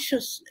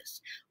consciousness?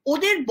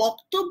 ওদের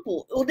বক্তব্য,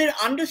 ওদের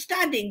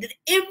understanding that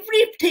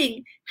everything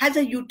has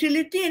a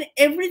utility and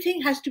everything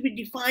has to be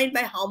defined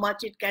by how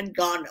much it can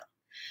garner.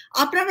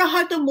 আপনারা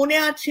হয়তো মনে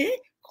আছে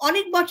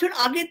অনেক বছর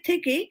আগের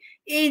থেকে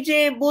এই যে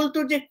বলতো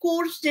যে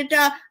কোর্স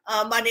যেটা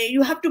মানে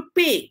you have to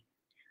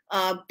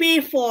pay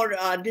for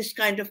this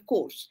kind of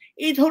course.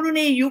 এই ধরুন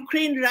এই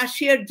ইউক্রেন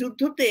রাশিয়ার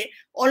যুদ্ধতে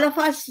all of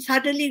us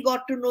suddenly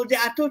got to know যে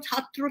এত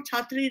ছাত্র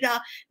ছাত্রীরা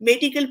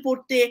মেডিকেল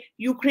পড়তে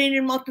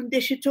ইউক্রেনের মতন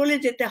দেশে চলে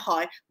যেতে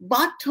হয়,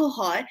 বাধ্য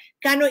হয়।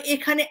 কেন?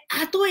 এখানে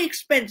এত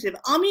এক্সপেন্সিভ।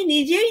 আমি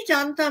নিজেই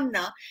জানতাম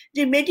না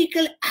যে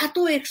মেডিকেল এত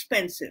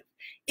এক্সপেন্সিভ,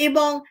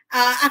 এবং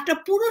একটা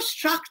পুরো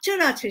স্ট্রাকচার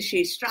আছে,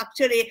 সেই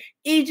স্ট্রাকচারে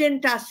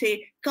এজেন্ট আছে,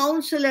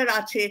 কাউন্সিলর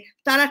আছে,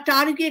 তারা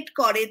টার্গেট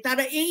করে,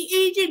 তারা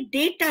এই যে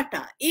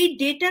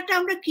ডেটাটা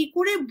আমরা কি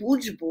করে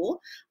বুঝবো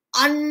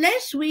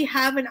unless we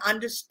have an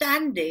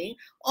understanding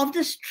of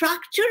the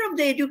structure of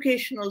the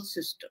educational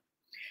system.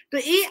 তো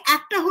এই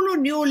একটা হলো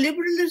নিউ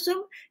লিবারালিজম,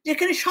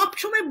 যেখানে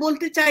সবসময়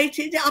বলতে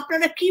চাইছে যে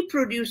আপনারা কি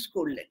প্রডিউস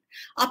করলেন।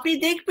 আপনি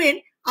দেখবেন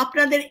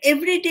আপনাদের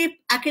এভরিডে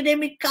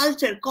একাডেমিক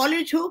কালচার,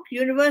 কলেজ হোক,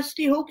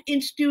 ইউনিভার্সিটি হোক,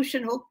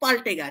 ইনস্টিটিউশন হোক,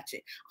 পাল্টে গেছে।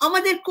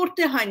 আমাদের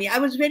করতে হয়নি। আই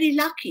ওয়াজ ভেরি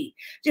লাকি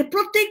যে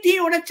প্রত্যেক দিন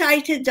ওরা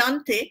চাইছে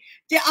জানতে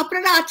যে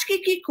আপনারা আজকে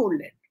কি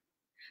করলেন।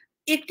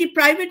 একটি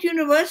প্রাইভেট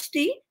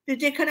ইউনিভার্সিটি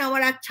যেখানে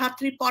আমার এক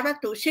ছাত্রী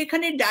পড়াতো,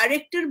 সেখানে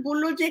ডাইরেক্টর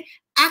বলল যে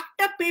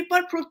একটা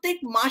পেপার প্রত্যেক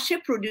মাসে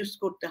প্রডিউস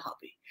করতে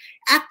হবে।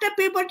 একটা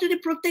পেপার যদি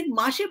প্রত্যেক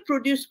মাসে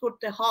প্রডিউস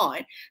করতে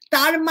হয়,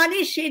 তার মানে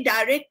সেই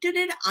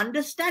ডাইরেক্টরের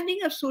আন্ডারস্ট্যান্ডিং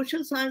অফ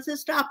সোশ্যাল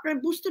সায়েন্সেসটা আপনারা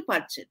বুঝতে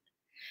পারছেন।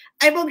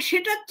 এবং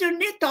সেটার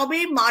জন্য তবে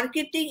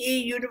মার্কেটিং, এই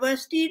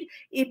ইউনিভার্সিটির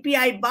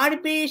এপিআই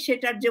বাড়বে,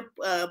 সেটার যে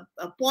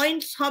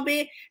পয়েন্টস হবে,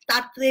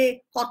 তাতে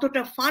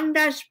কতটা ফান্ড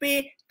আসবে,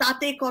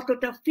 তাতে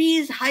কতটা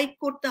ফিজ হাইক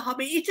করতে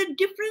হবে। It's a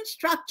different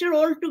structure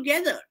all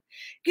together.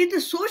 কিন্তু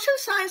সোশ্যাল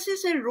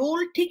সায়েন্সেস এর রোল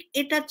ঠিক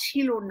এটা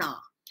ছিল না।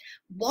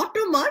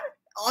 বটমার,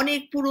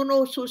 অনেক পুরনো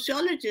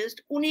সোশিওলজিস্ট,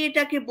 উনি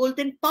এটাকে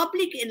বলতেন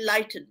পাবলিক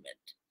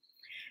এনলাইটেনমেন্ট।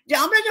 যে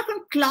আমরা যখন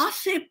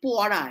ক্লাসে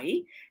পড়াই,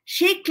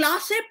 সেই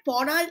ক্লাসে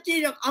পড়ার যে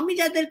আমি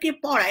যাদেরকে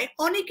পড়াই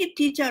অনেকে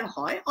টিচার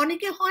হয়,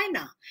 অনেকে হয়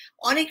না,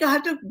 অনেকে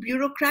হয়তো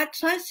বিউরোক্র্যাটস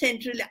হয়,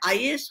 সেন্ট্রাল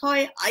আইএস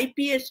হয়,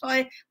 আইপিএস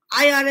হয়,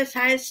 IRS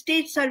হয়,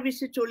 স্টেট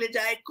সার্ভিসে চলে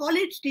যায়,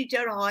 কলেজ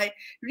টিচার হয়,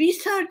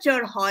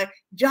 রিসার্চার হয়,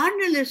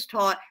 জার্নালিস্ট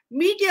হয়,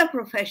 মিডিয়া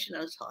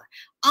প্রফেশনালস হয়।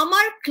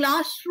 আমার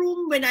classroom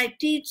when I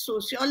teach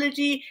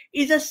sociology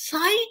is a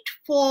site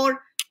for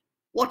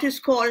what is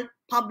called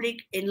public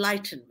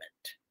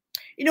enlightenment.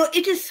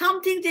 It is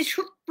something they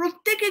should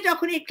প্রত্যেকে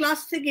যখন এই ক্লাস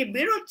থেকে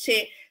বেরোচ্ছে,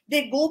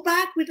 they go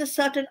back with a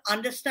certain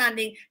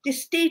understanding যে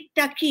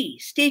স্টেটটা কি,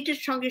 স্টেটের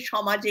সঙ্গে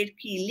সমাজের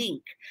কি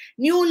লিঙ্ক,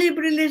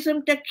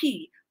 নিউলিবারালিজমটা কি,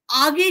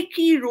 আগে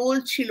কি রোল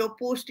ছিল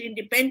পোস্ট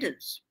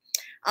ইন্ডিপেন্ডেন্স,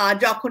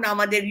 যখন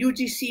আমাদের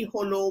ইউজিসি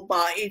হলো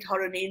বা এই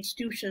ধরনের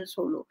ইনস্টিটিউশনস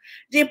হলো,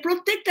 যে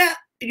প্রত্যেকটা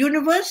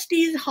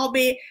ইউনিভার্সিটিজ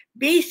হবে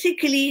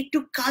basically two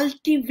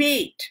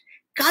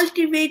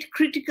cultivate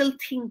critical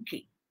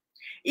thinking,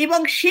 এবং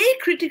সেই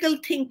ক্রিটিক্যাল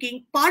থিঙ্কিং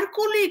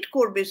পার্কুলেট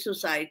করবে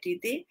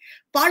সোসাইটিতে,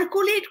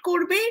 পার্কুলেট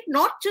করবে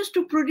not just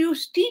to produce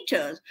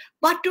teachers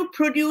but to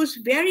produce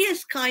various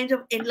kinds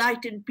of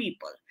enlightened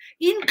people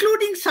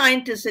including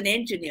scientist and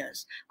engineers.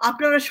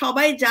 আপনারা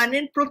সবাই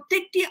জানেন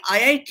প্রত্যেকটি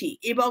আইআইটি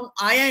এবং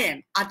আইআইএম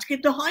আজকে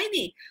তো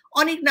হয়নি,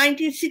 অনেক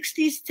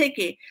 1960s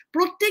থেকে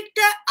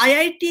প্রত্যেকটা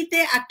আইআইটিতে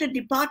একটা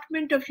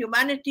department of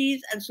humanities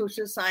and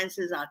social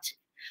sciences আছে,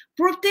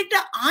 প্রত্যেকটা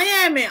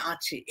আইআইএমে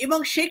আছে, এবং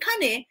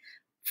সেখানে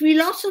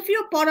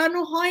ফিলসফিও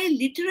পড়ানো হয়,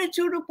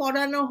 লিটারেচারও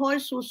পড়ানো হয়,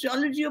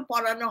 সোশিয়োলজিও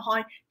পড়ানো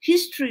হয়,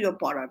 হিস্ট্রিও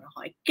পড়ানো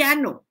হয়।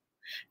 কেন?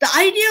 The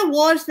idea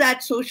was that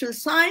social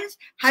science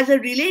has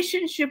a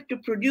relationship to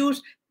produce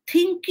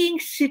thinking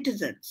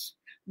citizens,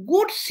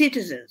 good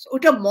citizens.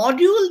 ওটা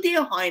মডিউল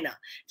দিয়ে হয় না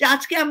যে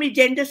আজকে আমি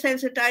জেন্ডার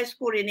সেন্সিটাইজ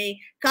করে নেই,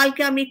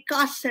 কালকে আমি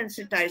কাস্ট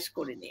সেন্সিটাইজ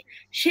করে নেই।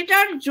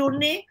 সেটার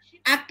জন্য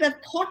একটা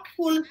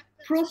থটফুল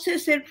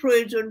প্রসেসের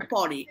প্রয়োজন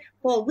পড়ে,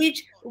 for which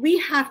we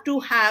have to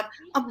have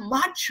a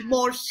much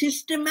more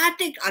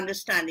systematic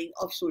understanding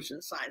of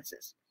social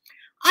sciences.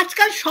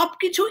 আজকাল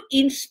সবকিছু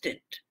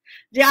ইনস্ট্যান্ট,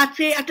 যে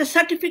আজকে একটা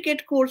সার্টিফিকেট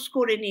কোর্স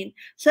করে নিন,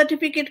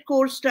 সার্টিফিকেট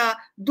কোর্সটা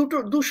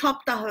দু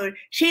সপ্তাহ,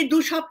 সেই 2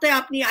 সপ্তাহে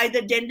আপনি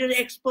আইদার জেন্ডার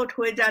এক্সপার্ট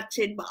হয়ে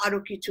যাচ্ছেন বা আরো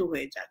কিছু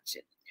হয়ে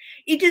যাচ্ছেন।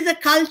 It is a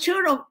culture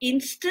of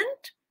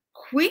instant,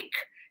 quick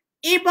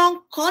এবং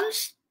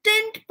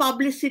constant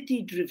publicity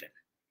driven.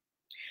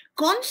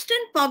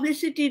 Constant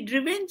publicity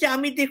driven, যে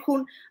আমি দেখুন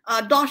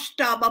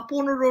 10টা বা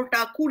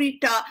 15টা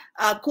 20টা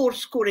কোর্স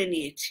করে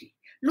নিয়েছি,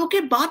 লোকে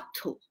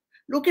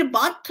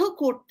বাধ্য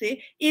করতে,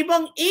 এবং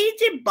এই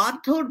যে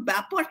বাধ্যর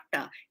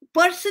ব্যাপারটা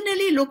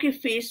পার্সোনালি লোকে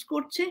ফেস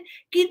করছে,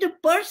 কিন্তু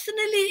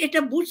পার্সোনালি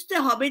এটা বুঝতে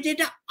হবে যে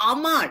এটা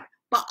আমার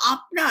বা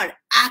আপনার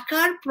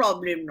একার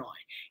প্রবলেম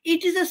নয়,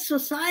 it is a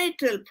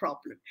societal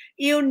problem.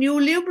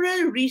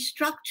 Neoliberal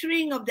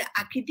restructuring of the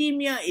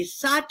academia is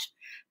such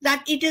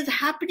that it is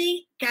happening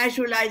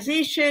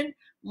casualization,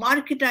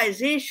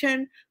 marketization,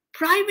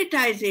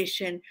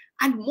 privatization,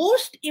 and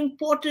most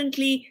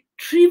importantly,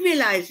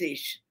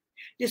 trivialization.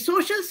 The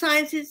social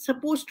science is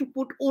supposed to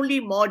put only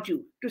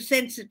module to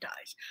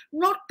sensitize,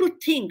 not to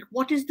think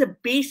what is the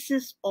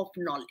basis of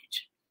knowledge.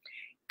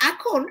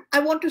 এখন I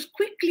want to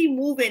quickly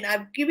move in.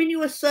 I've given you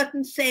a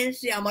certain sense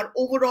যে আমার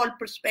overall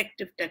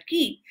পার্সপেক্টিভটা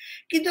কি,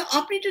 কিন্তু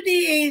আপনি যদি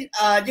এই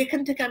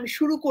যেখান থেকে আমি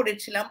শুরু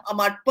করেছিলাম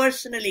আমার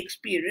পার্সোনাল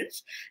এক্সপিরিয়েন্স,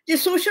 যে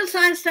সোশ্যাল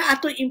সায়েন্সটা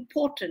এত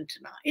ইম্পর্টেন্ট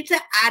না, it's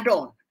a add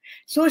on.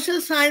 Social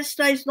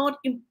সায়েন্সটা is not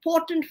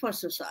important for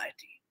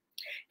society,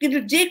 কিন্তু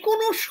যে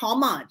কোনো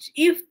সমাজ,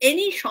 if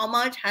any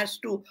সমাজ has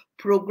to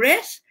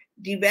progress,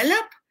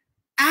 develop,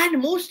 and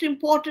most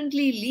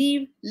importantly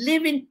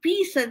live in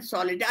peace and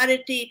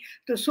solidarity,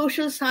 তো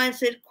সোশ্যাল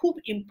সায়েন্সের খুব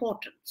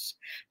ইম্পর্টেন্স।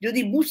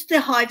 যদি বুঝতে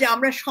হয় যে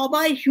আমরা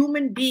সবাই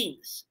হিউম্যান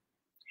বিইংস,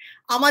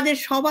 আমাদের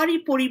সবারই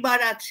পরিবার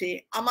আছে,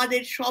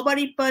 আমাদের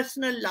সবারই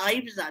পার্সোনাল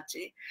লাইভস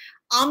আছে,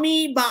 আমি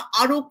বা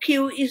আরো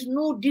কেউ ইজ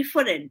নো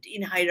ডিফারেন্ট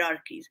ইন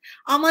হাইরার্কিজ,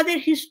 আমাদের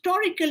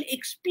হিস্টোরিক্যাল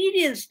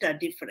এক্সপিরিয়েন্সটা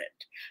ডিফারেন্ট।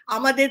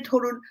 আমাদের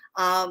ধরুন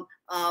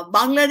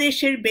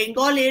বাংলাদেশের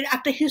বেঙ্গলের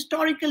একটা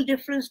হিস্টোরিক্যাল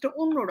ডিফারেন্সটা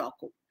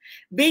অন্যরকম,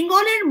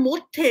 বেঙ্গলের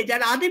মধ্যে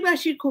যারা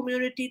আদিবাসী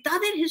কমিউনিটি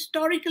তাদের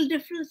হিস্টোরিক্যাল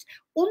ডিফারেন্স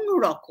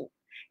অন্যরকম।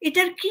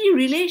 এটার কি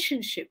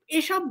রিলেশনশিপ,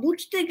 এসব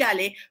বুঝতে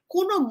গেলে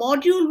কোনো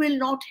মডিউল উইল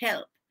নট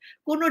হেল্প,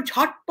 কোনো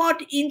ঝটপট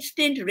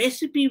instant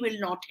recipe will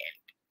not help.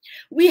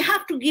 We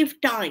have to give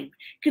time.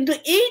 কিন্তু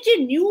এই যে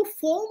নিউ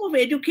ফর্ম অফ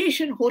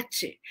এডুকেশন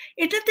হচ্ছে,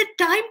 এটাতে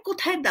টাইম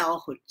কোথায় দেওয়া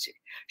হচ্ছে?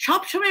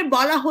 সবসময়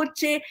বলা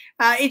হচ্ছে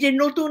এই যে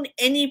নতুন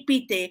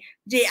এনইপিতে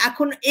যে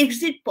এখন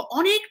এক্সিট,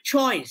 অনেক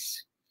choice,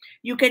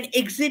 you can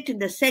exit in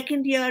the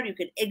second year, you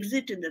can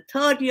exit in the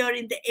third year,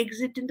 in the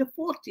exit in the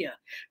fourth year.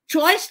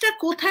 চয়েসটা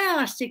কোথায়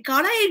আসছে?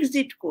 কারা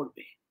এক্সিট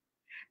করবে?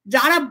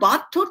 যারা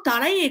বাধ্য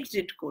তারাই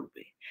এক্সিট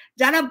করবে,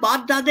 যারা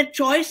যাদের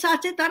চয়েস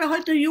আছে তারা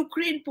হয়তো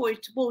ইউক্রেন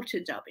পৌঁছে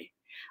যাবে।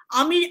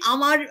 আমি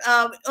আমার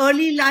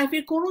আর্লি লাইফে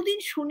কোনোদিন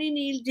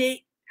শুনিনি যে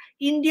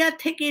ইন্ডিয়া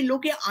থেকে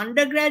লোকে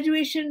আন্ডার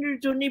গ্রাজুয়েশনের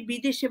জন্য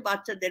বিদেশে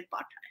বাচ্চাদের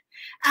পাঠায়।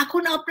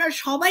 এখন আপনার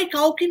সবাই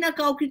কাউকে না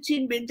কাউকে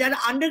চিনবেন যারা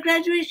আন্ডার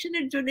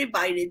গ্রাজুয়েশনের জন্য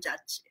বাইরে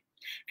যাচ্ছে,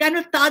 কেন?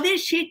 তাদের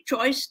সেই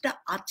চয়েসটা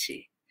আছে।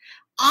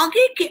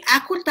 আগে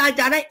এখন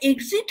যারা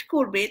এক্সিট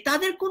করবে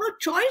তাদের কোনো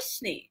চয়েস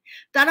নেই,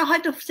 তারা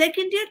হয়তো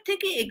সেকেন্ড ইয়ার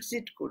থেকে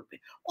এক্সিট করবে,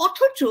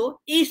 অথচ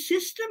এই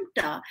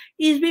সিস্টেমটা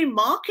is being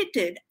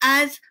marketed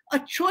as a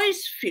choice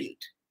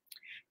field.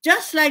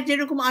 Just like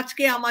যেরকম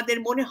আজকে আমাদের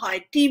মনে হয়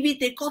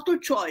টিভিতে কত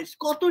চয়েস,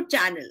 কত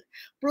চ্যানেল।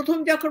 প্রথম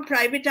যখন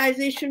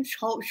প্রাইভেটাইজেশন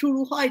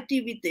শুরু হয়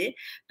টিভিতে,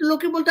 তো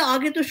লোকে বলতো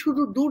আগে তো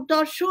শুধু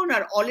দূরদর্শন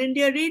আর অল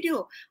ইন্ডিয়া রেডিও,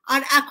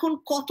 আর এখন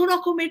কত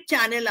রকমের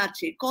চ্যানেল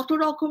আছে, কত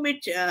রকমের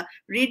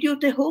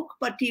রেডিওতে হোক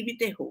বা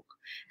টিভিতে হোক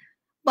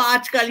বা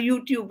আজকাল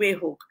ইউটিউবে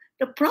হোক।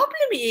 দ্য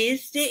প্রবলেম ইজ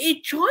যে এই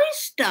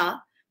চয়েসটা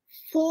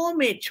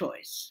ফর্মের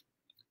চয়েস,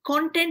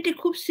 কন্টেন্টে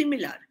খুব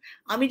সিমিলার।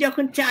 আমি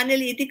যখন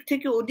চ্যানেল এদিক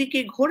থেকে ওদিকে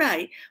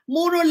ঘোরাই,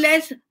 মোর ও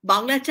লেস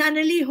বাংলা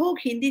চ্যানেলই হোক,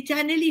 হিন্দি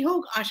চ্যানেলই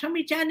হোক,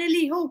 আসামি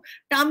চ্যানেলই হোক,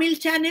 তামিল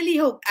চ্যানেলই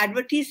হোক,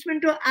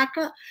 অ্যাডভার্টিজমেন্টও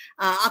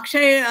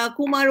অক্ষয়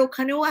কুমার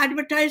ওখানেও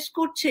অ্যাডভার্টাইজ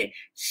করছে,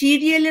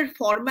 সিরিয়ালের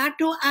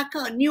ফরম্যাটও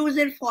একা,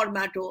 নিউজের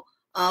ফরম্যাটও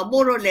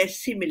মোর ও less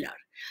similar.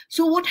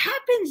 So what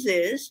happens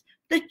is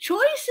the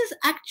choice is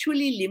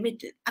actually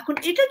limited. এখন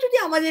এটা যদি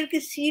আমাদেরকে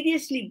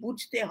সিরিয়াসলি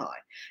বুঝতে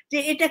হয় যে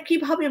এটা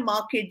কিভাবে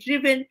মার্কেট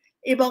ড্রিভেন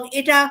এবং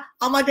এটা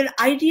আমাদের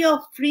আইডিয়া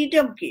অফ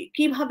ফ্রিডমকে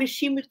কিভাবে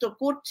সীমিত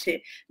করছে,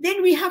 then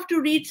we have to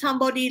read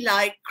somebody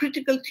like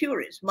critical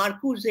theorists,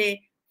 মার্কুজে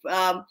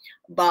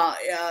বা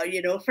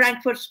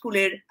ফ্র্যাঙ্কফার্ট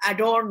স্কুলের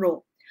অ্যাডর্নো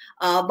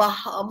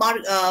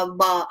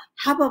বা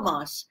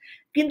হাবামাস।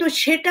 কিন্তু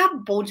সেটা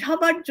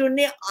বোঝাবার জন্য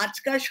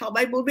আজকাল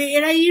সবাই বলবে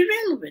এরা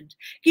ইররেলেভেন্ট,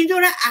 কিন্তু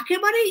ওরা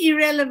একেবারে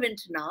ইররেলেভেন্ট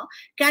না।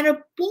 কেন,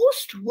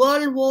 post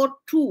world war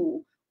two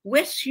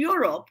West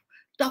Europe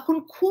তখন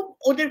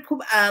ওদের খুব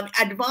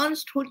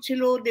অ্যাডভান্সড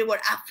হচ্ছিল, দে ওয়ার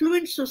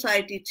অ্যাফ্লুয়েন্ট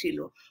সোসাইটি ছিল,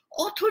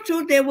 অথচ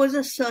there was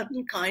a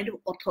certain kind of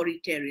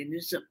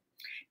authoritarianism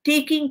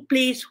taking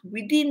place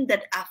within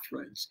that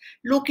affluence.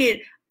 লোকের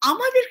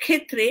আমাদের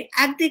ক্ষেত্রে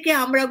একদিকে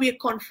আমরা we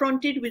are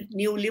confronted with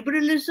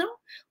neoliberalism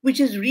which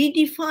is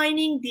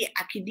redefining the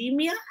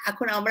academia.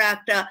 এখন আমরা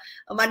একটা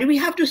we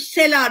have to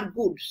sell our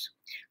goods,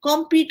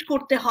 compete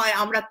করতে হয়।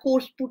 আমরা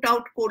কোর্স পুট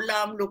আউট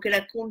করলাম, লোকেরা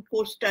কোন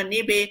কোর্সটা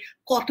নেবে,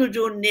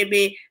 কতজন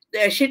নেবে,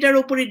 সেটার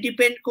উপরে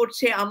ডিপেন্ড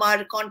করছে আমার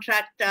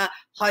কন্ট্রাক্টটা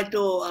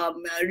হয়তো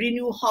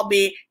রিনিউ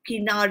হবে কি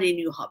না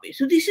রিনিউ হবে।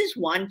 So this is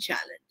one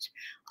challenge.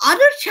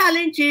 Other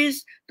challenge is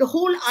the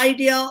whole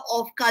idea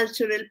of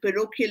cultural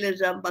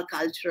parochialism বা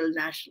cultural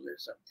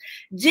nationalism,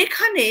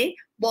 যেখানে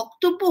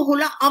বক্তব্য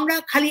হলো আমরা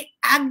খালি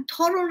এক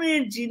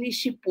ধরনের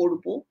জিনিসই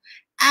পড়বো,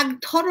 এক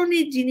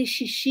ধরনের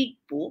জিনিসই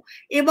শিখবো,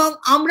 এবং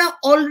আমরা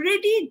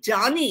অলরেডি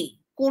জানি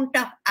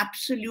কোনটা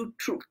অ্যাবসলিউট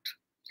ট্রুথ,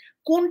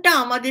 কোনটা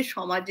আমাদের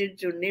সমাজের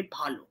জন্য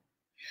ভালো।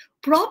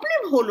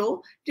 প্রবলেম হলো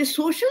যে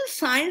সোশ্যাল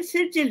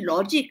সায়েন্সের যে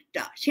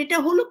লজিকটা সেটা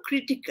হলো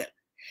ক্রিটিক্যাল,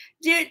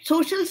 যে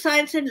সোশ্যাল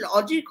সায়েন্সের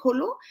লজিক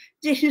হলো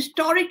যে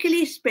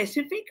হিস্টোরিক্যালি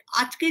স্পেসিফিক,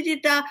 আজকে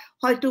যেটা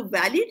হয়তো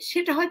ভ্যালিড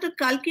সেটা হয়তো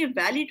কালকে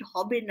ভ্যালিড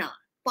হবে না,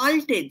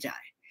 পাল্টে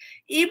যায়।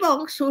 এবং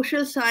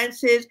সোশ্যাল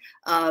সায়েন্সের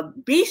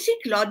বেসিক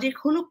লজিক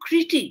হলো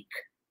ক্রিটিক।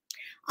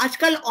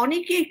 আজকাল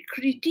অনেকে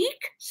ক্রিটিক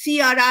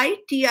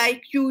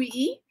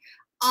CRITIQE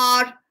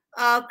আর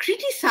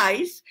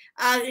ক্রিটিসাইজ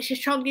সে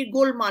সঙ্গে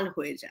গোলমাল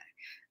হয়ে যায়।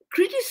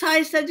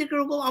 ক্রিটিসাইজটা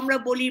যেরকম আমরা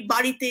বলি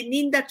বাড়িতে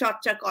নিন্দা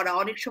চর্চা করা,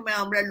 অনেক সময়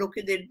আমরা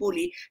লোকেদের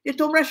বলি যে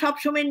তোমরা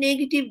সবসময়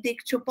নেগেটিভ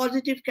দেখছো,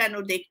 পজিটিভ কেন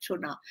দেখছো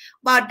না,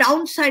 বা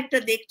ডাউন সাইডটা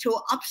দেখছো,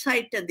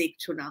 আপসাইডটা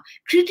দেখছো না,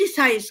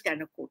 ক্রিটিসাইজ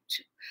কেন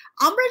করছো।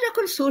 আমরা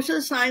যখন সোশ্যাল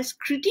সায়েন্স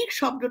ক্রিটিক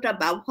শব্দটা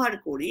ব্যবহার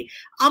করি,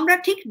 আমরা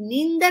ঠিক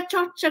নিন্দা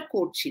চর্চা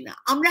করছি না,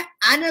 আমরা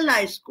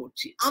অ্যানালাইজ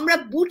করছি, আমরা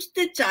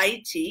বুঝতে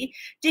চাইছি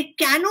যে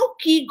কেন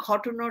কি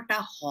ঘটনাটা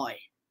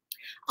হয়।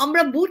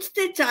 আমরা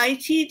বুঝতে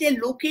চাইছি যে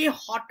লোকে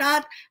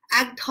হঠাৎ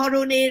এক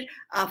ধরনের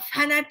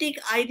ফ্যানাটিক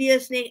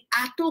আইডিয়াস নিয়ে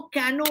এত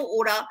কেন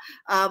ওরা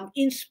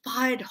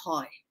ইন্সপায়ার্ড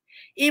হয়,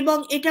 এবং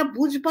এটা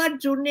বুঝবার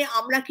জন্য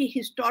আমরা কি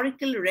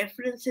হিস্টোরিক্যাল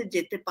রেফারেন্সে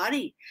যেতে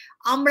পারি,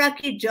 আমরা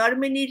কি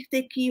জার্মানিতে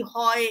কি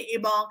হয়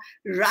এবং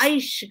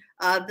রাইশ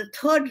দ্য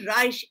থার্ড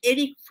রাইশ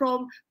এরিক ফ্রম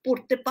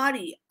পড়তে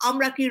পারি,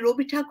 আমরা কি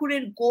রবি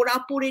ঠাকুরের গোড়া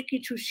পড়ে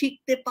কিছু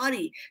শিখতে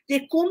পারি যে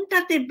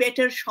কোনটাতে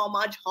বেটার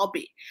সমাজ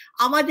হবে।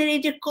 আমাদের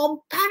এই যে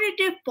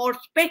কম্প্যারেটিভ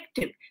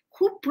পার্সপেক্টিভ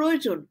খুব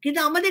প্রয়োজন, কিন্তু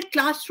আমাদের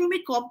ক্লাসরুমে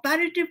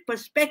কম্প্যারেটিভ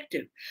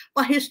পার্সপেক্টিভ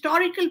বা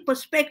হিস্টোরিক্যাল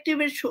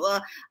পার্সপেক্টিভের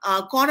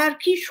করার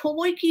কি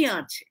সময় কি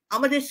আছে।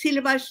 আমাদের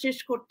সিলেবাস শেষ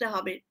করতে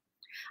হবে,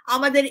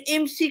 আমাদের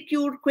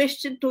MCQর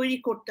কোয়েশ্চেন তৈরি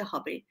করতে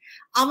হবে,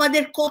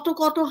 আমাদের কত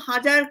কত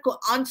হাজার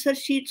আনসার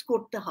শিটস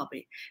করতে হবে।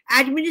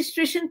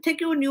 অ্যাডমিনিস্ট্রেশন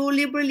থেকেও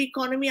নিউলিবারাল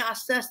ইকোনমি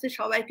আস্তে আস্তে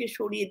সবাইকে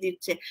সরিয়ে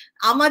দিচ্ছে,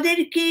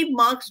 আমাদেরকেই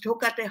মার্কস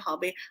ঢোকাতে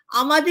হবে,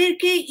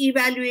 আমাদেরকে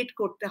ইভ্যালুয়েট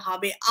করতে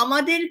হবে,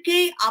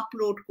 আমাদেরকেই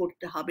আপলোড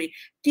করতে হবে,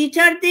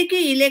 টিচারদেরকে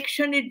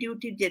ইলেকশনের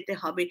ডিউটি যেতে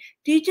হবে,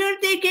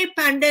 টিচারদেরকে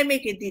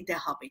প্যান্ডেমিকে দিতে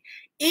হবে।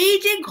 এই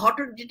যে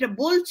ঘটনা যেটা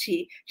বলছি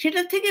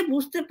সেটা থেকে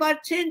বুঝতে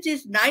পারছেন যে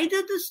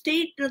neither the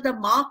state nor the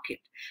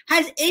market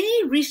has any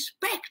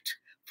respect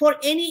for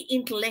any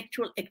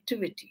intellectual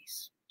activities.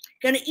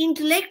 Can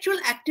intellectual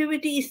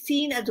activity is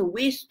seen as a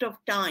waste of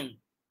time?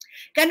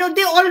 Can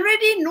they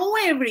already know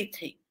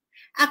everything?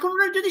 এখন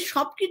ওরা যদি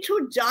সবকিছু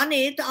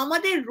জানে, তো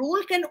আমাদের role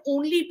can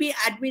only be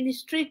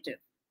administrative,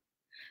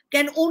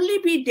 can only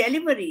be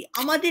delivery.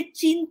 আমাদের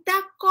চিন্তা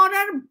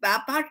করার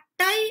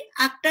ব্যাপারটাই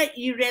একটা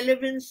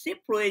ইররেলেভেন্সে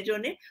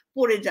প্রয়োজনে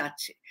পড়ে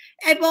যাচ্ছে।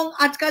 এবং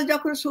আজকাল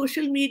যখন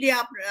সোশ্যাল মিডিয়া,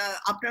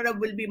 আপনারা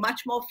will be much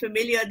more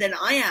familiar then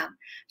I am,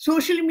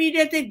 social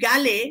মিডিয়াতে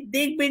গেলে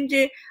দেখবেন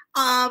যে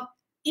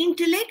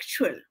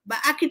ইন্টেলেকচুয়াল বা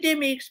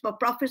একাডেমিক্স বা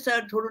প্রফেসর,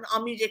 ধরুন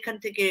আমি যেখান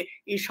থেকে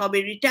এই সবে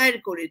রিটায়ার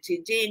করেছি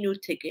জেএনইউ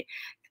থেকে,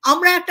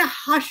 আমরা একটা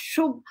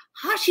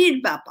হাসির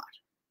ব্যাপার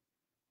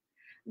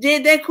যে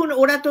দেখুন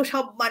ওরা তো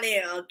সব মানে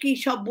কি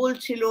সব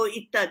বলছিল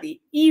ইত্যাদি,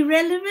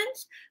 ইররেলেভেন্স,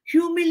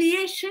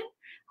 হিউমিলিয়েশন,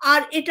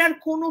 আর এটার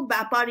কোনো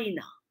ব্যাপারই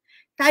না।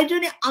 তাই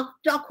জন্য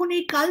যখন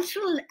এই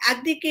কালচারাল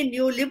একদিকে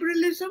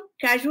নিওলিবারালিজম,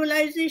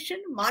 ক্যাজুয়ালাইজেশন,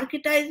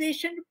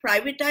 মার্কেটাইজেশন,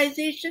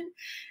 privatisation,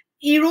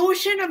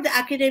 erosion of the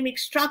academic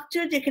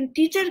structure, যেখানে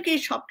টিচারকে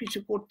সবকিছু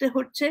করতে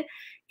হচ্ছে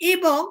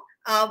এবং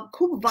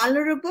খুব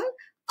ভালনারেবল।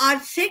 আর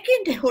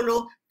সেকেন্ড হলো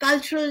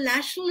কালচারাল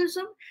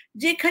ন্যাশনালিজম,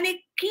 যেখানে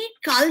কি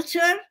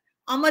কালচার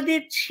আমাদের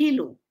ছিল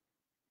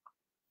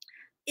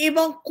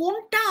এবং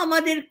কোনটা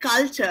আমাদের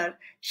কালচার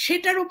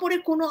সেটার উপরে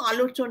কোনো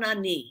আলোচনা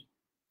নেই,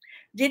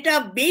 যেটা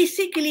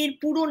বেসিক্যালি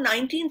পুরো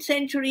 19th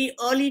century,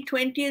 early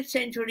 20th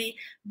century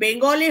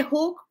বেঙ্গলে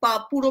হোক বা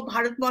পুরো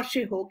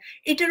ভারতবর্ষে হোক,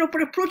 এটার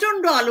উপরে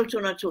প্রচন্ড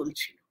আলোচনা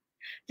চলছিল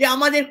যে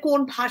আমাদের কোন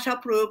ভাষা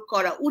প্রয়োগ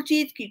করা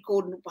উচিত, কি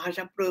কোন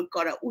ভাষা প্রয়োগ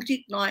করা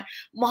উচিত নয়,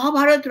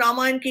 মহাভারত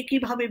রামায়ণকে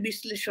কিভাবে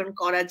বিশ্লেষণ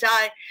করা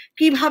যায়,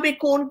 কিভাবে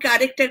কোন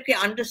ক্যারেক্টারকে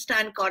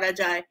আন্ডারস্ট্যান্ড করা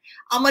যায়,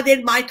 আমাদের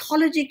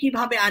মাইথোলজি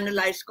কিভাবে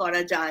অ্যানালাইজ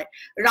করা যায়,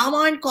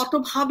 রামায়ণ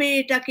কতভাবে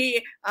এটাকে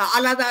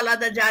আলাদা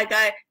আলাদা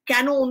জায়গায়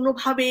কেন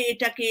অন্যভাবে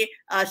এটাকে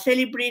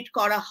সেলিব্রেট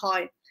করা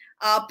হয়,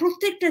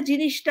 প্রত্যেকটা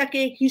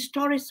জিনিসটাকে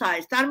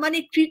হিস্টোরিসাইজ, তার মানে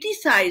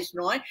ক্রিটিসাইজ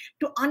নয়,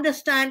 টু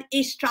আন্ডারস্ট্যান্ড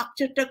এই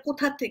স্ট্রাকচারটা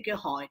কোথা থেকে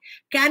হয়,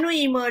 কেন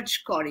ইমার্জ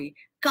করে,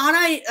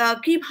 কারা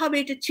কিভাবে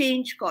এটা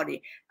চেঞ্জ করে।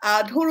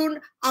 ধরুন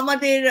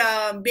আমাদের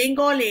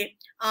বেঙ্গলে,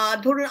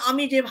 ধরুন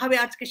আমি যেভাবে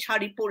আজকে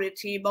শাড়ি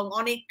পরেছি এবং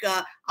অনেক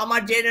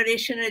আমার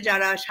জেনারেশনে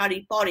যারা শাড়ি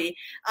পরে,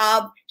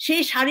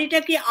 সেই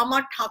শাড়িটাকে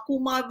আমার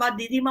ঠাকুমা বা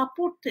দিদিমা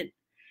পরতেন,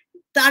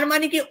 তার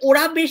মানে কি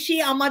ওরা বেশি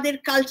আমাদের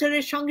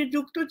কালচারের সঙ্গে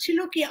যুক্ত ছিল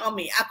কি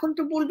আমি? এখন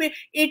তো বলবে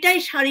এটাই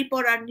শাড়ি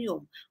পরার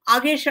নিয়ম,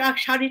 আগে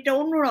শাড়িটা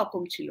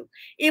অন্যরকম ছিল।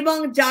 এবং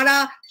যারা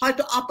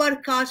হয়তো আপার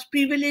কাস্ট,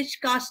 প্রিভিলেজ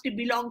কাস্টে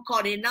বিলং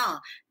করে না,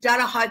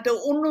 যারা হয়তো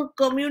অন্য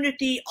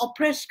কমিউনিটি,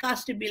 অপ্রেস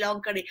কাস্টে বিলং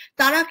করে,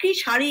 তারা কি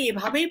শাড়ি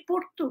এভাবেই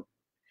পরতো?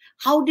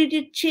 How did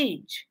it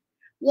change?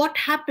 What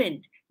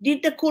happened? Did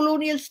the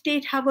colonial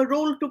state have a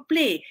role to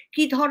play?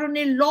 কি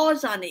ধরনের লজ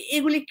আনে,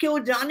 এগুলি কেউ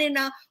জানে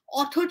না।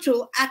 অথচ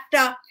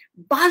একটা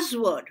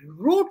বাজওয়ার্ড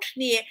রুট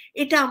নিয়ে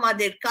এটা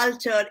আমাদের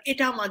কালচার,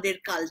 এটা আমাদের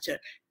culture.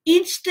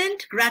 Instant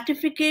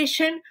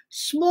gratification,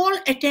 small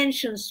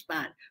attention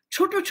span,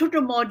 ছোট ছোট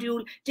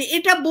মডিউল, যে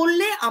এটা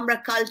বললে আমরা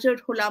কালচার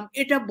হলাম,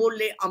 এটা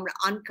বললে আমরা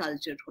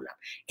আনকালচার হলাম,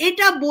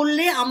 এটা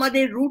বললে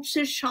আমাদের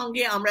রুটসের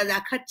সঙ্গে আমরা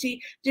দেখাচ্ছি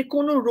যে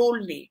কোনো রোল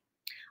নেই।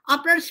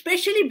 আপনার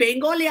স্পেশালি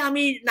বেঙ্গলে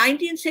আমি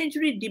 19th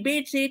সেঞ্চুরি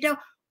ডিবেটস, এটা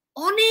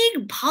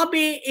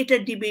অনেকভাবে এটা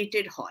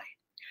ডিবেটেড হয়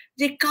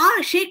যে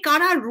সে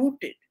কারা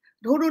রুটেড।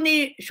 ধরুন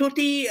এই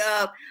সতী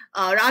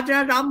রাজা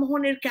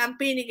রামমোহনের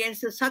ক্যাম্পেইন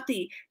এগেইনস্ট দ্য সতী,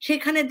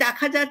 সেখানে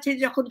দেখা যাচ্ছে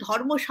যখন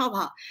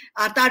ধর্মসভা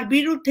তার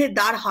বিরুদ্ধে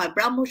দাঁড় হয়,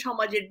 ব্রাহ্ম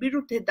সমাজের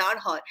বিরুদ্ধে দাঁড়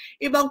হয়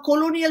এবং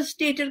কলোনিয়াল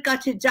স্টেটের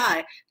কাছে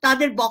যায়,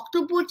 তাদের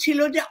বক্তব্য ছিল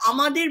যে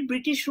আমাদের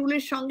ব্রিটিশ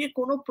রুলের সঙ্গে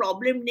কোনো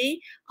প্রবলেম নেই,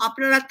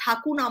 আপনারা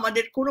থাকুন,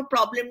 আমাদের কোনো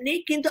প্রবলেম নেই,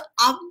 কিন্তু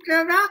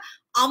আপনারা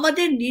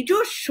আমাদের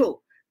নিজস্ব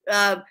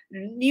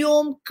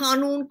নিয়ম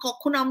কানুন,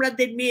 কখন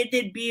আমাদের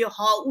মেয়েদের বিয়ে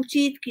হওয়া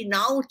উচিত কি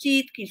না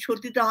উচিত, কি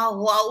সতীদাহ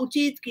হওয়া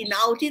উচিত কি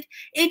না উচিত,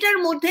 এটার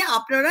মধ্যে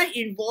আপনারা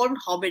ইনভলভ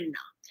হবেন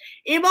না।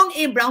 এবং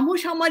এই ব্রাহ্ম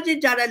সমাজের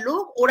যারা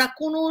লোক, ওরা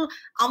কোনো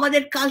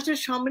আমাদের কালচার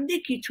সম্বন্ধে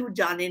কিছু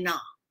জানে না।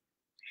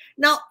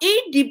 না, এই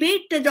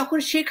ডিবেটটা যখন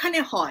সেখানে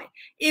হয়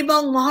এবং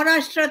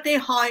মহারাষ্ট্রতে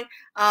হয়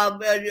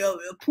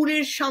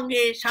ফুলের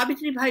সঙ্গে,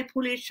 সাবিত্রীবাই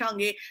ফুলের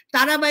সঙ্গে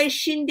তারাবাই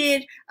শিন্ডের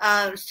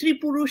স্ত্রী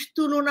পুরুষ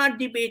তুলনার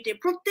ডিবেটে,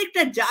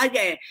 প্রত্যেকটা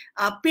জায়গায়,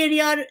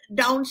 পেরিয়ার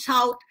ডাউন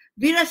সাউথ,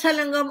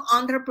 বীরাসালঙ্গম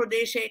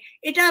অন্ধ্রপ্রদেশে,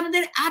 এটা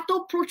আমাদের এত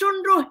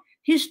প্রচন্ড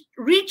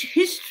রিচ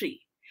হিস্ট্রি,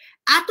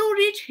 এত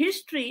রিচ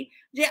হিস্ট্রি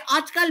যে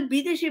আজকাল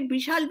বিদেশে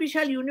বিশাল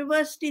বিশাল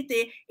ইউনিভার্সিটিতে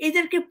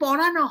এদেরকে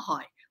পড়ানো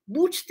হয়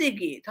বুঝতে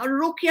গিয়ে। ধর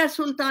রোকেয়া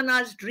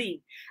সুলতানাস ড্রিম,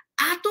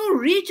 এত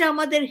রিচ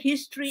আমাদের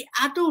হিস্ট্রি,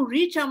 এত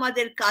রিচ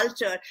আমাদের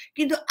কালচার,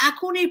 কিন্তু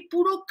এখন এই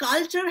পুরো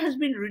culture has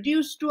been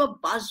reduce to a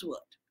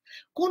buzzword,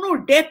 কোনো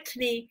ডেপথ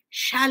নেই,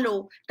 শ্যালো।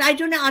 তাই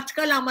জন্য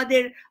আজকাল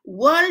আমাদের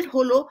ওয়ার্ল্ড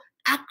হলো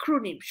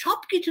অ্যাক্রোনিম,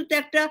 সবকিছুতে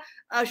একটা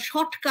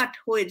শর্টকাট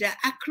হয়ে যায়,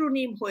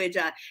 অ্যাক্রোনিম হয়ে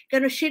যায়।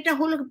 কেন? সেটা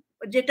হলো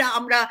যেটা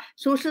আমরা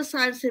সোশ্যাল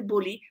সায়েন্সে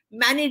বলি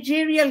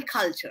ম্যানেজেরিয়াল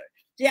কালচার,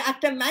 যে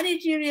একটা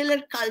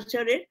ম্যানেজেরিয়াল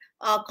কালচারের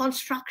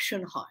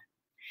কনস্ট্রাকশন হয়।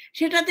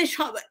 সেটাতে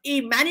সব এই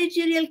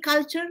managerial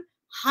culture,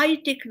 high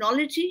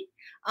technology,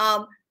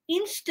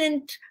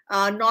 instant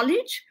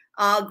knowledge,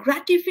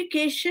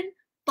 gratification,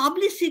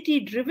 publicity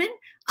driven,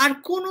 আর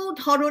কোনো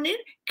ধরনের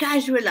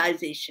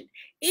ক্যাজুয়ালাইজেশন,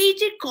 এই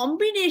যে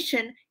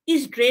কম্বিনেশন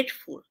is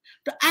dreadful.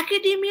 তো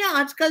academia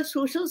আজকাল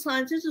social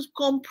sciences is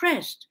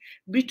compressed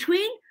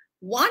between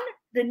one,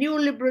 the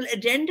neoliberal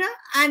agenda,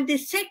 and the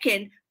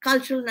second,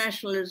 cultural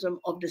nationalism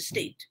of the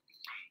state.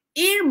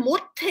 এর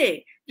মধ্যে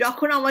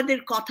যখন আমাদের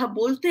কথা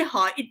বলতে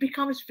হয়, it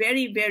becomes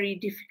very very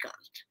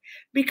difficult,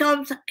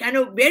 becomes কেন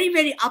very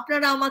very,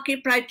 আপনারা আমাকে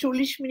প্রায়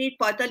 40 মিনিট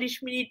 45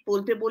 মিনিট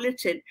বলতে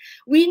বলেছেন,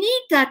 we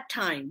need that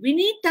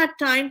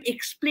time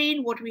explain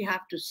what we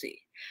have to say.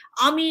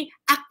 আমি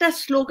একটা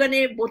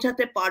স্লোগানে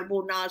বোঝাতে পারবো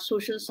না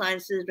সোশ্যাল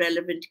সায়েন্সেস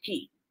রেলেভেন্ট কি,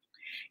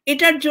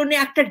 এটার জন্য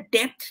একটা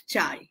ডেপথ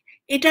চাই,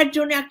 এটার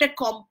জন্য একটা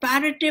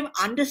কম্পারেটিভ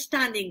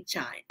আন্ডারস্ট্যান্ডিং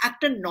চাই,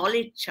 একটা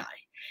নলেজ চাই,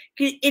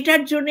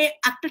 এটার জন্য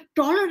একটা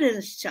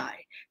টলারেন্স চাই।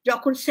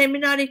 যখন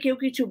সেমিনারে কেউ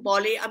কিছু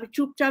বলে আমি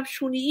চুপচাপ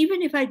শুনি, even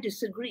if I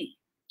disagree,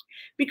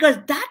 because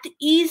that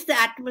is the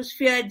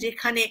atmosphere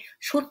যেখানে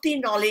সত্যি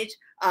নলেজ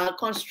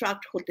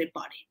কনস্ট্রাক্ট হতে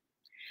পারে।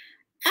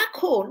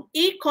 এখন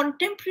এই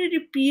কন্টেম্পোরারি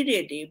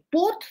পিরিয়ডে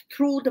both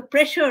through the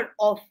pressure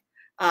of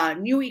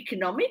new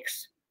economics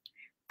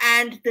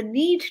and the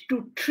need to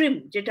trim,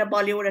 যেটা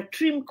বলে ওরা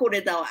ট্রিম করে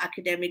দাও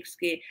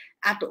একাডেমিক্সকে,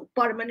 এত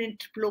পার্মানেন্ট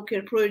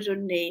লোকের প্রয়োজন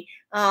নেই,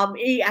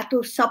 এই এত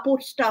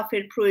সাপোর্ট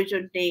স্টাফের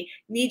প্রয়োজন নেই,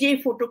 নিজেই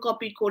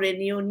ফটোকপি করে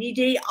নিও,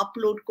 নিজেই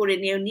আপলোড করে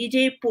নিও,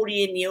 নিজেই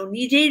পড়িয়ে নিও,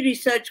 নিজেই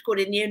রিসার্চ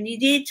করে নিও,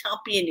 নিজেই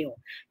ছাপিয়ে নিও,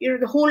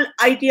 the whole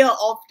idea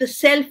of the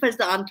self as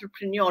the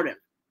entrepreneurial.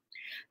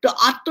 তো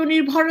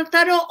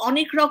আত্মনির্ভরতারও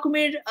অনেক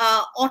রকমের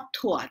অর্থ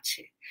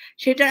আছে,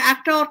 সেটার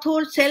একটা অর্থ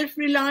হল self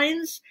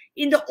reliance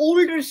in the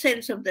older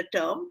sense of the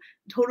term.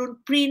 ধরুন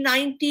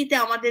pre-90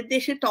 আমাদের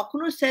দেশে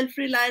তখনও সেলফ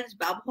রিলায়েন্স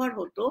ব্যবহার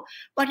হতো,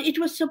 but it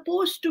was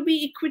suppose two B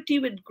equity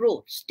with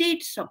growth, state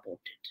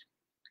supported.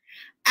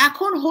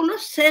 এখন হলো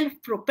self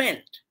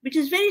propelled, which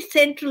is very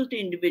central to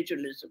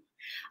individualism.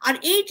 আর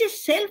এই যে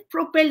সেলফ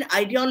প্রোপেলড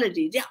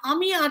আইডিওলজি, যে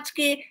আমি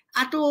আজকে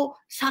এত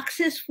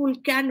সাকসেসফুল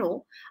কেন,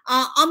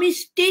 আমি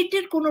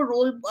স্টেটের কোনো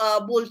রোল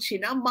বলছি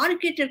না,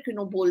 মার্কেটের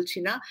কোনো বলছি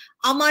না,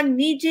 আমার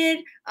নিজের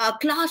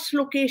class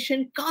location,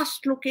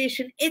 caste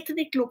location,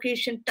 ethnic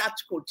location touch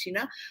করছি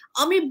না,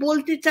 আমি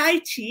বলতে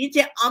চাইছি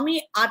যে আমি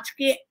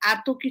আজকে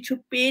এত কিছু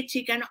পেয়েছি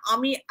কেন,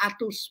 আমি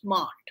এত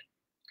স্মার্ট।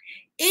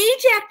 এই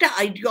যে একটা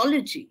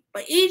আইডিওলজি বা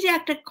এই যে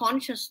একটা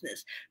কনসিয়াসনেস,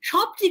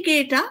 সব দিকে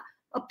এটা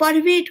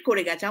পারভেট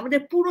করে গেছে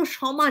আমাদের পুরো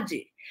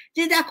সমাজে।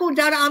 যে দেখো,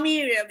 যারা আমি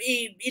এই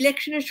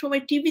ইলেকশনের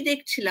সময়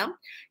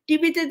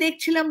টিভিতে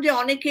দেখছিলাম যে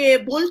অনেকে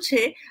বলছে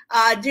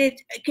যে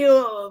কেউ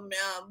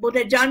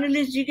বোধহয়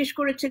জার্নালিস্ট জিজ্ঞেস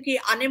করেছে কি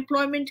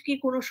আনএমপ্লয়মেন্ট কি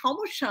কোনো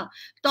সমস্যা,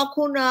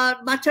 তখন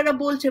বাচ্চারা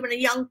বলছে, মানে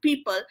ইয়াং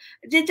পিপল,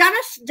 যে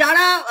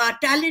যারা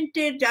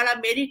ট্যালেন্টেড, যারা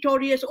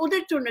মেরিটোরিয়াস,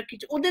 ওদের জন্য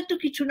কিছু, ওদের তো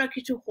কিছু না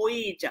কিছু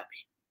হয়েই যাবে।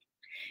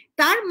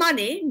 তার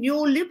মানে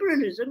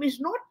neoliberalism is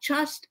not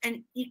just an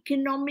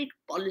economic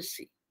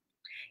policy,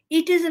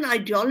 it is an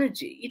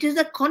ideology, it is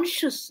a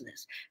consciousness,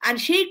 and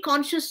সেই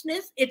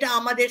consciousness এটা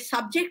আমাদের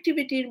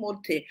সাবজেক্টিভিটির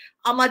মধ্যে,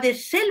 আমাদের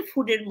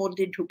সেলফহুডের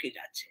মধ্যে ঢুকে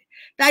গেছে।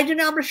 তাই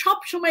জন্য আমরা সব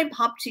সময়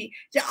ভাবছি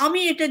যে আমি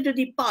এটা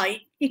যদি পাই,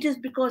 it is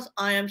because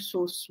I am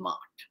so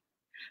smart,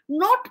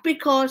 not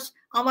because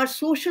আমার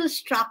সোশ্যাল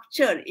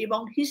স্ট্রাকচার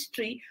এবং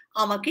হিস্ট্রি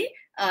আমাকে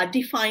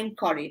ডিফাইন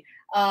করে।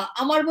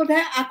 আমার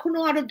বোধহয় এখনো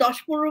আরো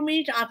 10-15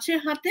 মিনিট আছে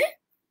হাতে,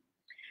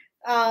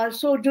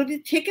 সো যদি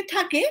থেকে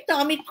থাকে তো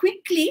আমি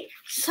কুইকলি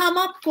সাম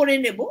আপ করে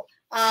নেব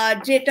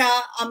যেটা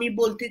আমি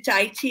বলতে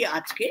চাইছি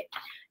আজকে,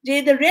 যে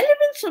the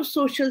relevance of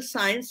social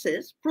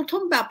sciences.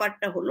 প্রথম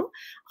ব্যাপারটা হলো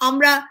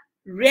আমরা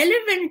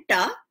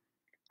রেলেভেন্টটা,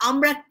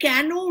 আমরা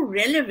কেন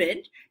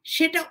রেলেভেন্ট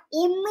সেটা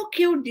অন্য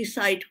কেউ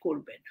ডিসাইড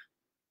করবে না।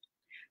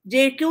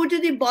 যে কেউ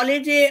যদি বলে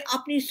যে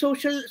আপনি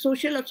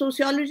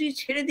সোশিয়োলজি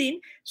ছেড়ে দিন,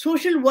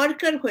 সোশ্যাল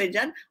ওয়ার্কার হয়ে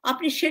যান,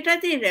 আপনি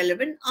সেটাতেই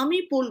রেলেভেন্ট, আমি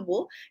বলবো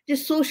যে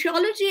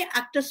সোশিয়োলজি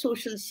একটা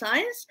social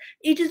science,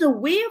 it is a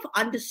way of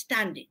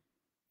understanding,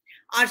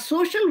 R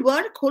social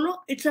work হলো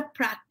it's a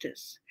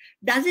practice.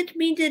 Does it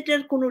মিন যে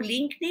এটার কোনো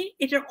লিঙ্ক নেই?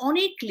 এটার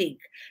অনেক link.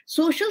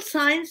 Social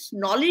science,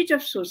 knowledge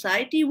of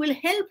society will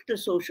help the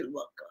social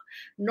worker,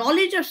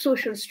 knowledge of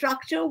social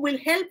structure will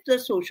help the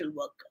social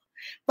worker,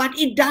 but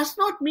it does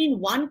not mean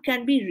one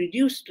can be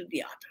reduced to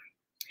the other.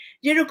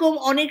 যেরকম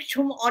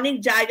অনেক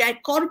জায়গায়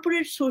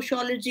corporate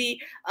sociology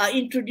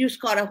introduce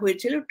করা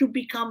হয়েছিল to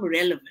become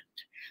relevant.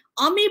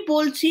 আমি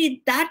বলছি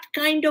that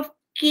kind of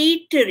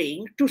catering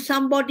two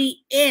somebody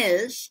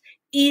else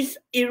is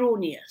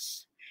এরোনিয়াস।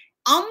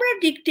 আমরা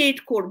dictate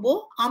করব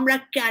আমরা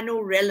কেন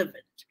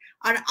রেলেভেন্ট,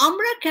 আর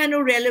আমরা কেন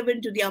রেলেভেন্ট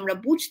যদি আমরা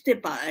বুঝতে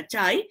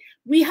চাই,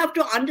 we have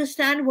to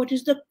understand what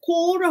is the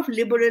core of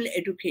liberal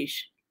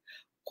education.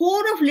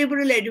 Core of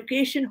liberal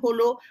education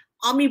হলো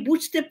আমি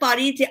বুঝতে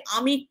পারি যে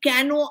আমি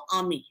কেন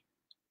আমি।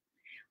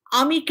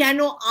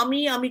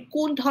 আমি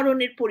কোন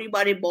ধরনের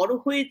পরিবারে বড়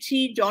হয়েছি,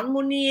 জন্ম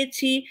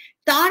নিয়েছি,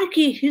 তার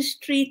কি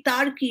হিস্ট্রি,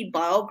 তার কি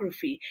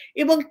বায়োগ্রাফি,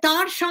 এবং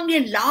তার সঙ্গে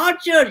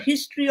larger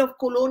history of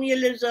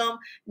colonialism,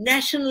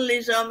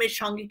 nationalism এর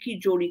সঙ্গে কি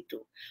জড়িত।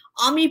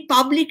 আমি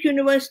পাবলিক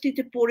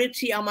ইউনিভার্সিটিতে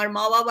পড়েছি, আমার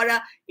মা বাবারা,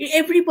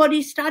 everybody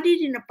studied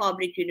in a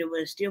public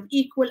university of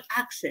equal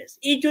access.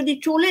 এই যদি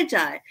চলে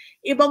যায়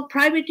এবং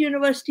প্রাইভেট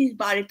ইউনিভার্সিটিজ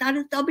বাড়ে,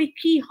 তাহলে তবে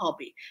কি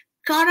হবে,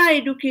 কারা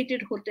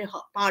এডুকেটেড হতে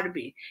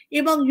পারবে।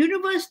 এবং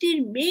ইউনিভার্সিটির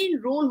মেইন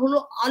রোল হলো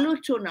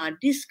আলোচনা,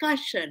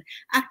 ডিসকাশন।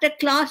 একটা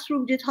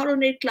ক্লাসরুম, যে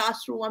ধরনের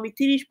ক্লাসরুম আমি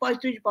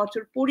 30-35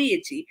 বছর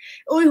পড়িয়েছি,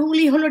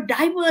 ওইগুলি হলো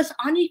ডাইভার্স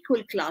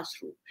আনইকুয়াল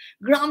ক্লাসরুম।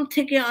 গ্রাম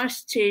থেকে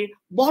আসছে,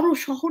 বড়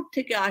শহর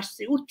থেকে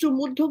আসছে, উচ্চ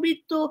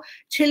মধ্যবিত্ত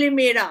ছেলে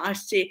মেয়েরা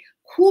আসছে,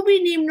 খুবই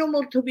নিম্ন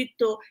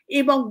মধ্যবিত্ত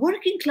এবং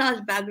ওয়ার্কিং ক্লাস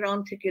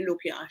ব্যাকগ্রাউন্ড থেকে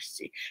লোকে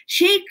আসছে।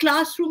 সেই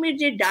ক্লাসরুমের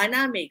যে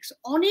ডাইনামিক্স,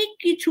 অনেক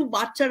কিছু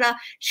বাচ্চারা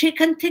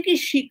সেখান থেকে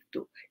শিখতো।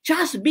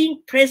 Just being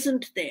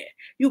present there,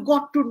 you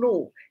got to know.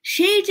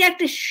 সেই যে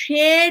একটা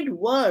shared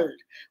world,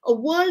 a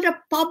world of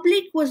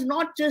public was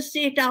not just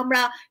এটা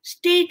আমরা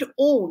state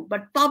owned,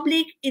 but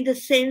public in the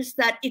sense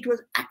that it was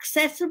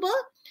accessible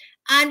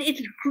and it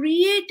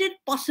created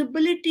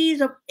possibilities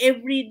of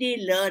everyday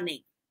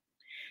learning.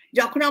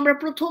 যখন আমরা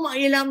প্রথম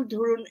এলাম,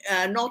 ধরুন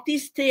নর্থ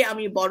ইস্টে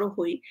আমি বড়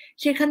হই,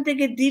 সেখান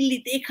থেকে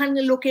দিল্লিতে,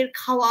 এখানে লোকের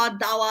খাওয়া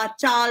দাওয়া,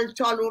 চাল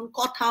চলন,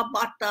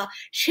 কথাবার্তা,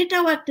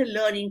 সেটাও একটা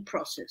লার্নিং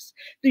প্রসেস।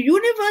 তো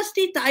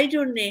ইউনিভার্সিটি তাই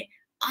জন্যে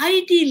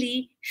ideally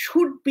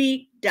should be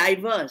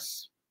diverse,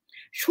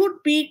 should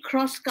be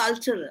cross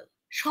cultural,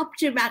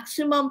 সবচেয়ে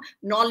ম্যাক্সিমাম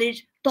নলেজ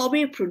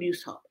তবে প্রডিউস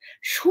হবে।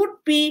 শুড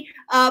বি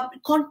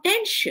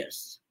কন্টেনশিয়াস,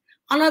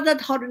 আলাদা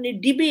ধরনের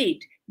ডিবেট,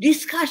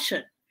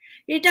 ডিসকাশন।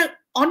 এটা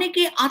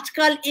অনেকে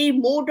আজকাল এই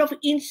মোড অফ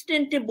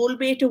ইনস্ট্যান্টে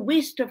বলবে এটা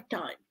ওয়েস্ট অফ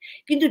টাইম,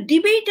 কিন্তু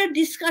ডিবেট আর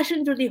ডিসকাশন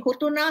যদি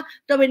হতো না,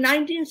 তবে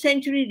 19th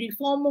সেঞ্চুরি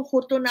রিফর্মও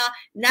হতো না,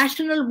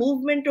 ন্যাশনাল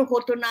মুভমেন্টও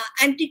হতো না,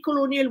 অ্যান্টি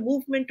কলোনিয়াল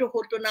মুভমেন্টও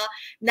হতো না,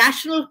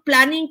 ন্যাশনাল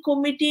প্ল্যানিং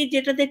কমিটি,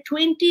 যেটাতে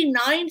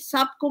 29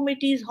 সাব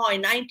কমিটিজ হয়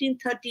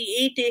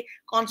 1938-এ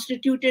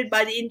constituted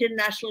by the Indian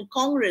national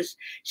Congress,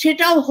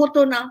 সেটাও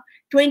হতো না।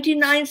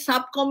 29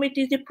 সাব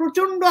কমিটিতে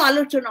প্রচন্ড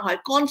আলোচনা হয়,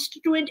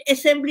 কনস্টিটিউয়েন্ট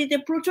অ্যাসেম্বলিতে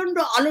প্রচন্ড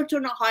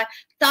আলোচনা হয়,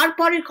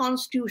 তারপরে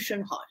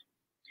কনস্টিটিউশন হয়।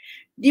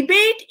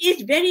 Debate is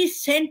very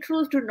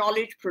central to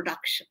knowledge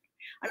production.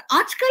 আর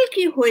আজকাল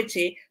কি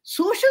হয়েছে,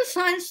 সোশ্যাল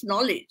সায়েন্স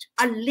নলেজ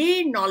আর লে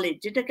নলেজ,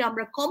 যেটাকে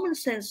আমরা কমন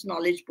সেন্স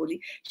নলেজ বলি,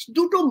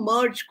 দুটো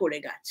মার্জ করে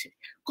গেছে।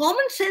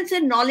 কমন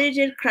সেন্সের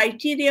নলেজের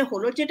ক্রাইটেরিয়া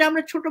হলো, যেটা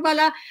আমরা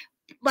ছোটবেলা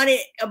মানে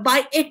বাই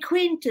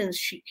অ্যাকুয়েন্টেন্স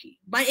শিখি।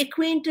 বাই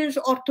অ্যাকুয়েন্টেন্স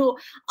অর্থ,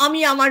 আমি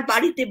আমার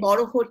বাড়িতে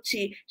বড়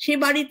হচ্ছি, সে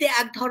বাড়িতে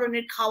এক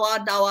ধরনের খাওয়া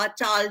দাওয়া,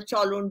 চাল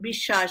চলন,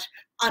 বিশ্বাস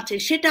আছে,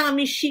 সেটা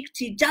আমি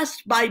শিখছি জাস্ট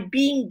বাই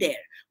বিং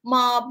দেয়ার।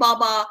 মা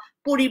বাবা,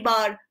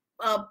 পরিবার,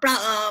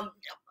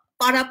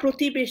 পাড়া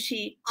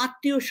প্রতিবেশী,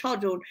 আত্মীয়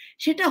স্বজন,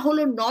 সেটা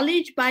হলো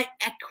knowledge by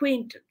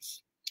অ্যাকুয়েন্টেন্স।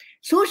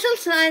 Social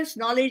science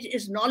knowledge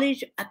is knowledge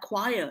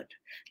acquired.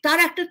 তার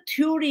একটা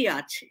থিওরি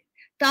আছে,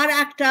 তার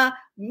একটা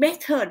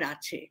মেথড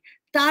আছে,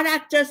 তার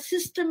একটা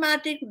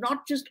systematic, not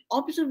just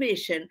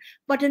observation,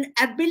 but an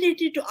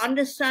ability to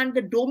understand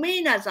the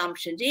domain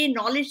assumption, যে এই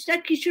নলেজটা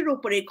কিসের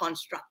উপরে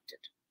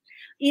কনস্ট্রাক্টেড।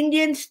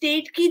 ইন্ডিয়ান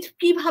স্টেট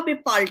কিভাবে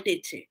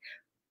পাল্টেছে,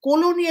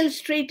 colonial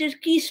স্টেটের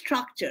কি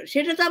স্ট্রাকচার,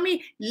 সেটা তো আমি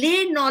লে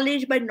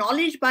নলেজ বা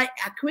নলেজ বাই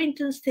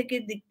অ্যাকুয়েন্টেন্স থেকে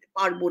দেখতে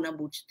পারবো না,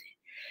 বুঝতে।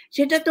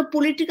 সেটা তো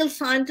পলিটিক্যাল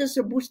সায়েন্টিস্ট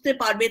বুঝতে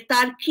পারবে,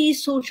 তার কি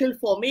সোশ্যাল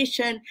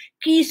ফরমেশন,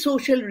 কি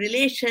সোশ্যাল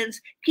রিলেশনস,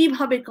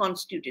 কিভাবে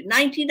কনস্টিটিউটেড,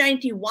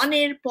 1991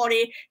 এর পরে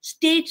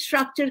স্টেট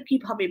স্ট্রাকচার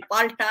কিভাবে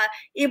পাল্টায়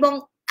এবং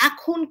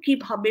এখন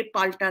কিভাবে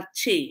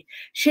পাল্টাচ্ছে,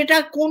 সেটা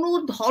কোনো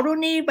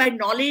ধরনের বা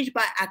নলেজ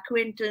বা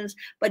অ্যাকুয়েন্টেন্স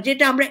বা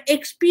যেটা আমরা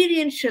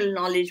এক্সপিরিয়েন্সিয়াল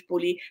নলেজ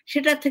বলি,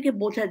 সেটা থেকে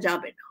বোঝা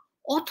যাবে না।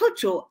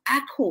 অথচ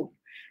এখন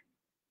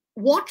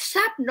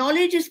WhatsApp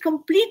knowledge is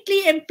completely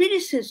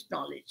এম্পিরিসিস্ট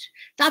knowledge.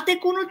 তাতে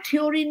কোনো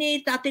থিওরি নেই,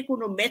 তাতে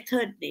কোনো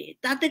মেথড নেই,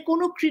 তাতে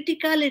কোনো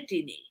ক্রিটিক্যালিটি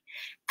নেই।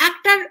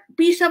 একটা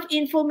piece of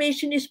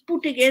information is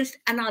put against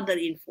another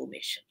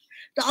information.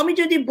 তো আমি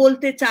যদি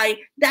বলতে চাই,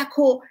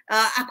 দেখো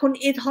এখন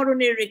এ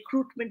ধরনের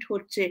রিক্রুটমেন্ট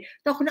হচ্ছে,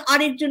 তখন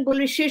আরেকজন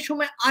বলে সে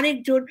সময়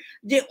আরেকজন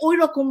যে ওই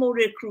রকম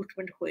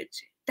রিক্রুটমেন্ট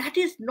হয়েছে। That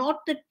is not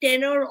the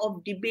tenor of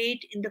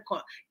debate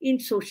in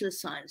social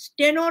science.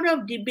 Tenor of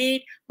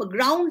debate বা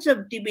grounds of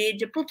debate,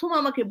 যে প্রথম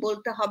আমাকে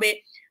বলতে হবে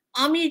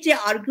আমি যে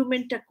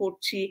আর্গুমেন্টটা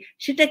করছি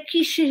সেটা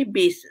কিসের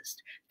বেসিস,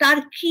 তার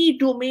কি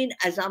ডোমেইন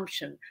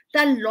অ্যাজাম্পশন,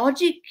 তার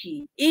লজিক কি,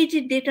 এই যে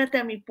ডেটাতে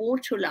আমি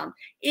পৌঁছলাম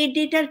এই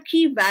ডেটার কি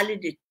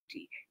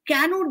ভ্যালিডিটি,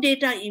 কেন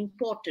ডেটা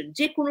ইম্পর্টেন্ট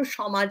যে কোনো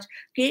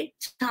সমাজকে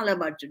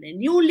চালাবার জন্য।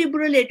 নিউ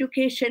লিবারেল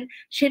এডুকেশন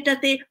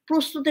সেটাতে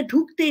প্রশ্নতে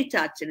ঢুকতেই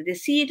চাচ্ছে না, they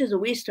see it as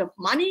a waste of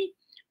money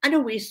and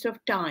a waste of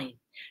time.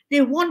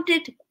 They want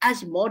it as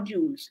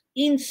modules,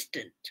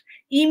 instant,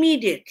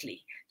 immediately,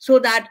 so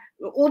that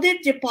ওদের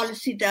যে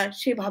পলিসিটা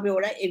সেভাবে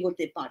ওরা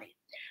এগোতে পারে।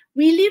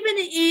 We live in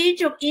an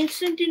age of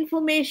instant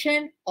information,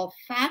 of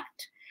fact,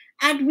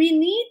 and we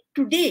need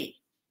today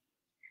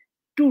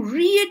to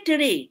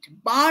reiterate,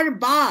 bar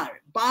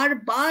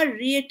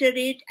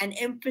reiterate and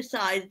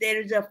emphasize there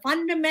is a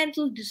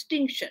fundamental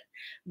distinction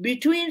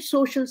between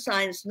social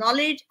science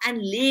knowledge and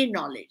lay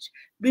knowledge,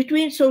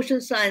 between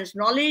social science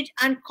knowledge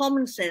and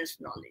common sense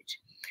knowledge,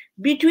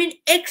 between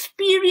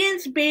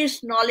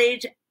experience-based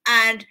knowledge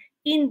and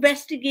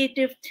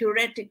investigative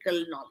theoretical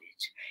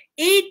knowledge.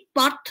 এই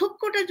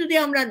পার্থক্যটা যদি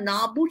আমরা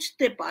না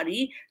বুঝতে পারি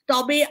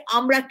তবে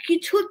আমরা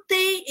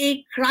কিছুতেই এই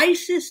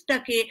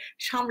ক্রাইসিসটাকে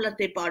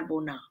সামলাতে পারবো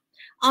না,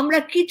 আমরা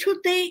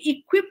কিছুতেই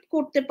ইকুইপ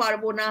করতে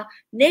পারবো না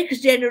নেক্সট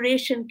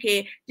জেনারেশনকে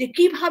যে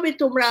কিভাবে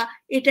তোমরা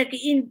এটাকে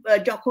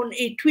যখন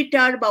এই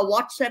টুইটার বা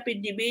হোয়াটসঅ্যাপে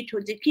ডিবেট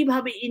হচ্ছে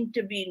কিভাবে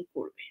ইন্টারভিন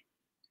করবে,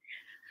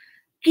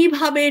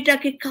 কিভাবে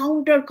এটাকে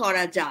কাউন্টার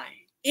করা যায়।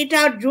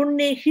 এটার জন্য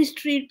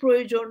হিস্ট্রির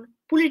প্রয়োজন,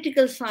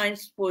 political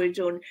science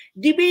প্রয়োজন,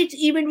 debates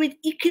even with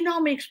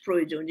economics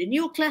প্রয়োজন, যে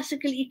নিউ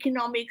ক্লাসিক্যাল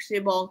ইকোনমিক্স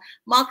এবং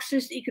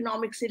মার্কসিস্ট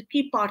ইকোনমিক্স এর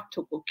কি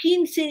পার্থক্য,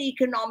 কিনসেন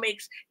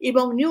ইকোনমিক্স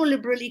এবং নিউ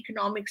লিবারাল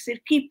ইকোনমিক্স এর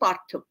কি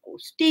পার্থক্য,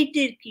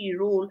 স্টেটের কি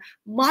রোল,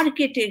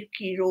 মার্কেটের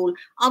কি রোল,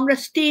 আমরা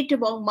স্টেট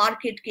এবং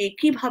মার্কেটকে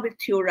কিভাবে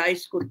থিওরাইজ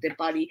করতে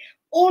পারি।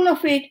 all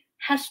of it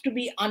has to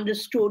be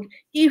understood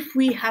if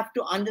we have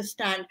to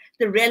understand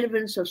the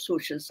relevance of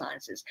social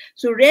sciences.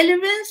 So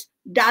relevance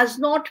does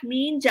not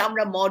mean যে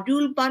আমরা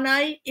মডিউল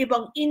বানাই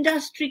এবং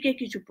ইন্ডাস্ট্রিকে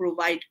কিছু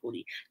প্রোভাইড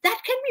করি। That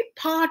can be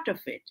part of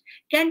it,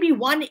 can be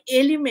one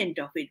element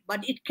of it,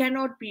 but it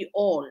cannot be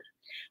all.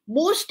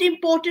 Most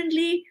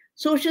importantly,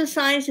 social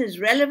science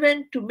is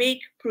relevant to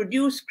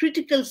produce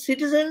critical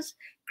citizens,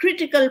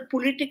 critical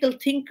political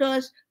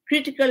thinkers,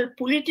 critical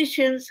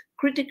politicians,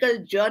 critical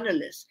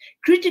journalists.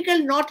 Critical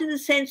not in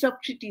the sense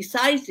of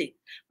criticizing,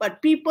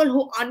 but people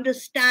who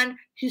understand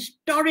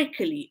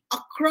historically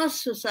across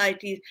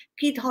societies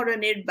ki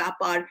dhoroner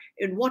byapar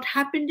and what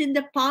happened in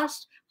the past,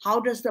 how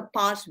does the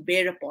past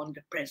bear upon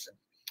the present.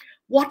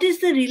 What is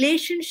the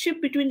relationship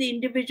between the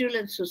individual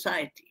and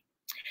society?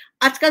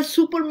 আজকাল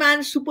Superman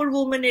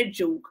সুপারউম্যানের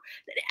যুগ।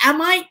 Am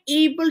I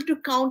able to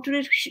counter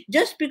it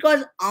just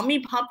because আমি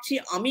ভাবছি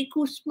আমি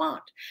খুব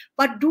smart?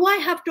 But do I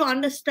have to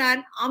understand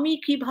আমি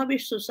কিভাবে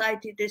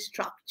সোসাইটিতে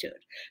structure,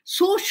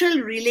 social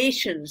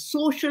relations,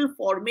 social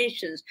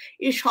formations,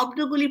 এই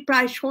শব্দগুলি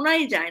প্রায়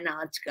শোনাই যায় না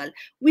আজকাল।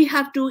 We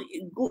have to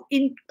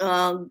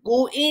go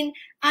in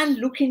and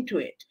look into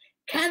it.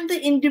 Can the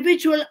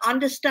individual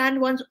understand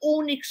one's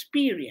own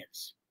experience?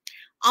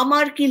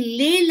 আমার কি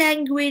লে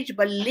ল্যাঙ্গুয়েজ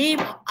বা লে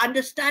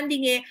আন্ডারস্ট্যান্ডিং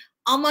এ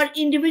আমার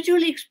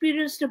ইন্ডিভিজুয়াল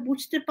এক্সপিরিয়েন্সটা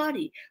বুঝতে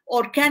পারি,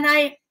 or can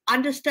I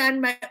understand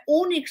my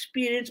own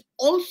experience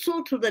also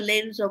through the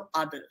lens of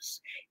others?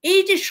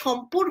 এই যে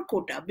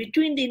সম্পর্কটা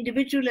between the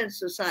individual and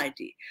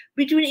society,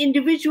 between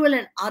individual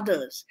and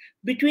others,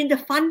 between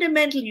the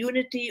fundamental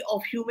unity of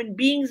human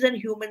beings and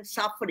human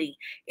suffering,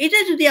 এটা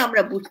যদি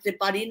আমরা বুঝতে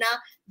পারি না,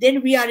 then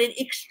we are in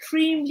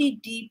extremely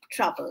deep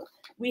trouble.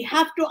 We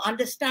have to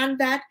understand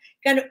that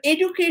kind of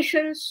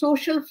education,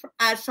 social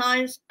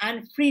science, and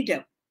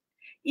freedom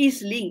is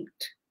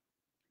linked.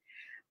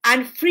 And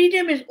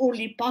freedom is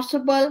only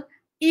possible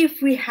if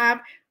we have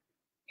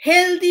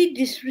healthy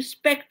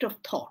disrespect of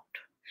thought.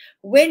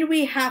 When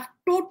we have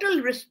total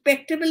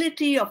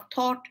respectability of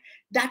thought,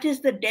 that is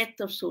the death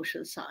of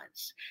social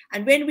science.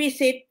 And when we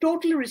say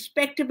total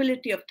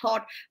respectability of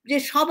thought, যে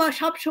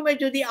সব সময়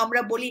যদি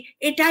আমরা বলি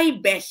এটাই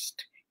best,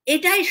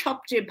 এটাই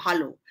সবচেয়ে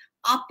ভালো,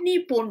 আপনি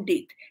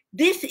পণ্ডিত,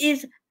 this is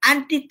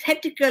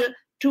antithetical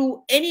to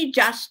any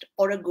just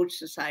or a good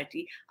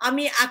society.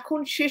 আমি এখন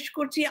শেষ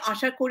করছি,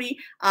 আশা করি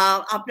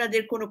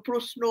আপনাদের কোনো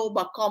প্রশ্ন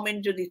বা কমেন্ট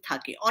যদি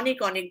থাকে। অনেক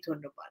অনেক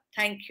ধন্যবাদ।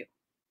 Thank you.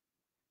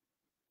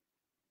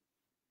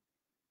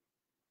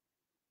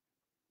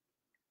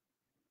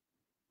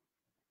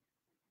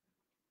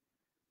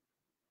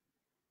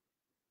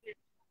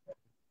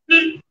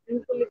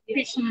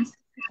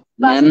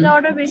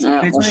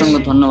 অসংখ্য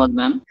ধন্যবাদ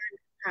ম্যাম।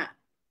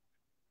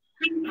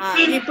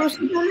 এই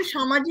প্রশ্নটা হলো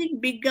সামাজিক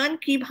বিজ্ঞান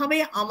কিভাবে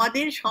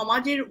আমাদের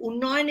সমাজের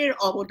উন্নয়নের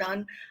অবদান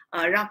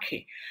রাখে।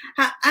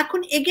 হ্যাঁ,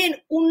 এখন এগেন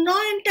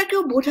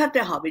উন্নয়নটাকেও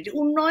বোঝাতে হবে যে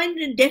উন্নয়ন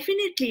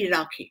ডেফিনেটলি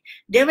রাখে।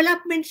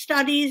 ডেভেলপমেন্ট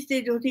স্টাডিজ যে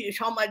যদি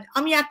সমাজ,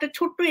 আমি একটা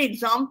ছোট্ট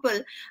এক্সাম্পল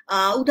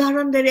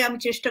উদাহরণ ধরে আমি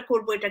চেষ্টা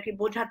করব এটাকে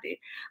বোঝাতে।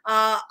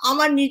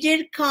 আমার নিজের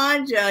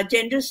কাজ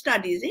জেন্ডার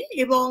স্টাডিজে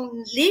এবং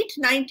লেট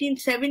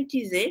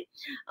 1970s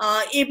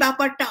এই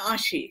ব্যাপারটা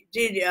আসে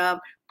যে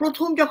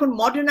প্রথম যখন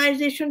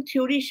মডার্নাইজেশন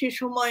থিওরি, সে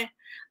সময়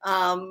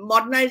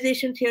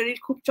মডার্নাইজেশন থিওরির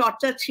খুব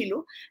চর্চা ছিল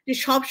যে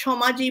সব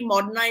সমাজই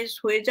মডার্নাইজ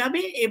হয়ে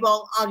যাবে এবং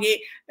আগে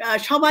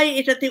সবাই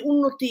এটাতে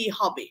উন্নতি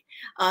হবে,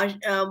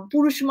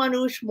 পুরুষ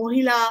মানুষ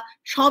মহিলা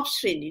সব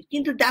শ্রেণীর।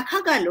 কিন্তু দেখা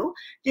গেল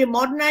যে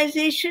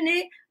মডার্নাইজেশনে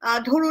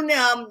ধরুন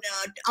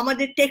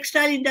আমাদের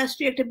টেক্সটাইল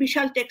ইন্ডাস্ট্রি, একটা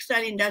বিশাল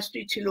টেক্সটাইল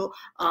ইন্ডাস্ট্রি ছিল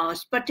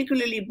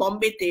পার্টিকুলারলি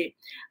বম্বেতে।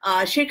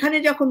 সেখানে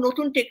যখন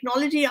নতুন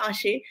টেকনোলজি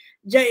আসে,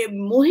 যে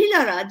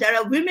মহিলারা যারা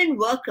উইমেন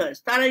ওয়ার্কার্স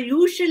তারা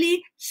ইউজুয়ালি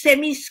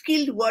সেমি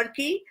স্কিল্ড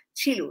ওয়ার্কেই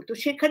ছিল, তো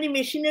সেখানে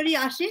মেশিনারি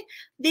আসে,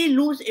 দে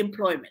লুজ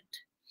এমপ্লয়মেন্ট।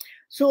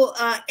 সো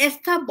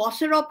এস্থা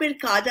বসেরপের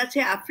কাজ আছে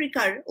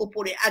আফ্রিকার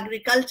ওপরে,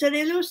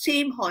 এগ্রিকালচারেরও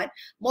সেম হয়।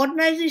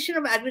 Modernisation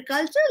of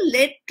agriculture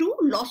lead two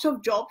loss of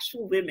jobs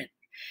for women.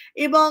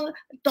 এবং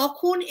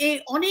তখন এই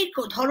অনেক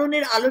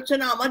ধরনের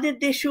আলোচনা আমাদের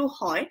দেশেও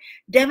হয়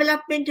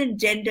ডেভেলপমেন্ট এন্ড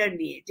জেন্ডার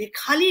নিয়ে, যে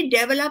খালি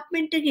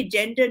ডেভেলপমেন্টটা কি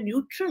জেন্ডার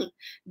নিউট্রাল,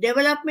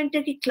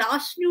 ডেভেলপমেন্টটা কি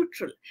ক্লাস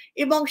নিউট্রাল,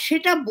 এবং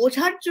সেটা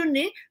বোঝার জন্য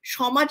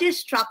সমাজের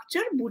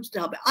স্ট্রাকচার বুঝতে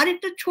হবে।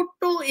 আরেকটা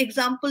ছোট্ট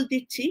এক্সাম্পল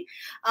দিচ্ছি,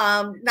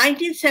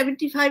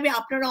 1975-এ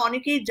আপনারা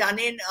অনেকেই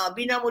জানেন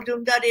বীণা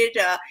মজুমদারের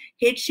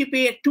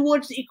হেডশিপে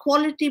টুয়ার্ডস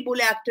ইকুয়ালিটি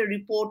বলে একটা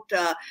রিপোর্ট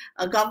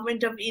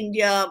গভর্নমেন্ট অফ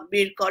ইন্ডিয়া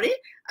বের করে,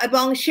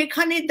 এবং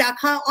সেখানে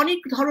দেখা অনেক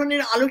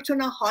ধরনের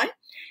আলোচনা হয়।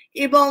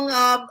 এবং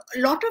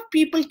lot of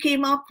people came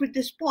up with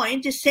this point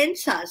যে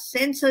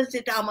সেন্সাস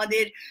যেটা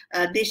আমাদের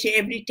দেশে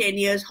এভরি 10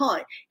 years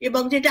হয়,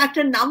 এবং যেটা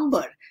একটা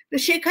নাম্বার। তো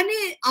সেখানে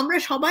আমরা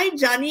সবাই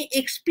জানি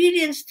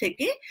এক্সপিরিয়েন্স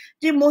থেকে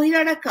যে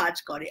মহিলারা কাজ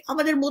করে,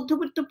 আমাদের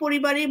মধ্যবিত্ত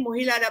পরিবারে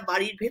মহিলারা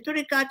বাড়ির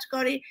ভেতরে কাজ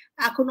করে,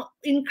 এখন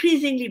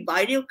ইনক্রিজিংলি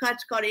বাইরেও কাজ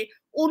করে।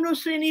 অন্য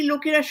শ্রেণীর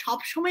লোকেরা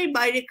সবসময়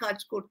বাইরে কাজ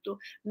করত।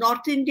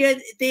 নর্থ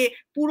ইন্ডিয়াতে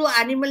পুরো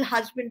অ্যানিমাল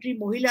হাজবেন্ডারি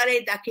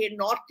মহিলারাই দেখে,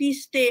 নর্থ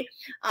ইস্টে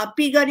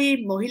পিগারি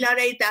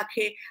মহিলারাই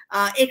দেখে,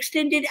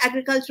 এক্সটেন্ডেড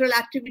এগ্রিকালচারাল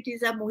অ্যাক্টিভিটিস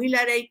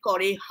মহিলারাই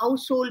করে,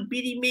 হাউস হোল্ড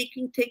বিড়ি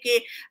মেকিং থেকে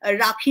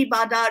রাখি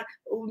বাঁধার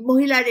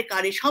মহিলারা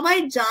করে। সবাই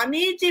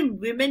জানে যে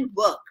উইমেন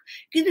ওয়ার্ক,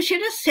 কিন্তু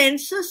সেটা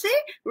সেন্সাসে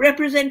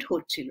রিপ্রেজেন্ট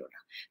হচ্ছিল না।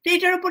 তো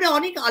এটার উপরে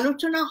অনেক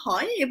আলোচনা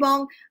হয়, এবং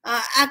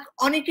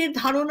অনেকের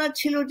ধারণা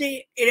ছিল যে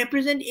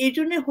রিপ্রেজেন্ট এই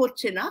জন্য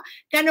হচ্ছে না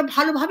কেন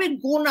ভালোভাবে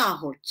গোনা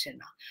হচ্ছে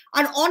না।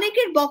 আর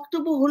অনেকের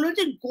বক্তব্য হলো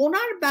যে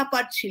গোনার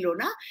ব্যাপার ছিল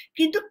না,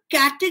 কিন্তু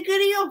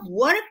ক্যাটেগরি অফ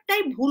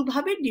ওয়ার্কটাই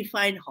ভুলভাবে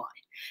ডিফাইন হয়।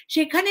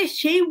 সেখানে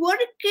সেই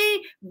ওয়ার্ককে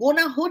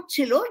গোনা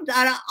হচ্ছিল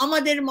যারা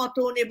আমাদের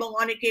মতন এবং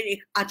অনেকের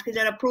আজকে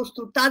যারা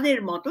প্রস্তুত তাদের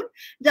মতন,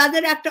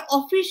 যাদের একটা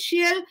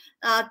অফিসিয়াল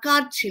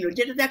কাজ ছিল,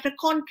 যেটাতে একটা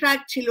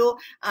কন্ট্রাক্ট ছিল,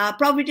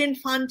 প্রভিডেন্ট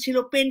ফান্ড ছিল,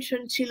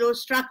 পেনশন ছিল,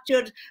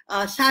 স্ট্রাকচার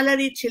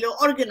স্যালারি ছিল,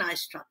 অর্গানাইজ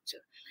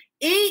স্ট্রাকচার।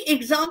 এই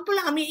এক্সাম্পল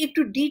আমি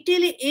একটু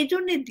ডিটেলে এই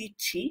জন্য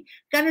দিচ্ছি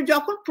কেন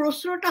যখন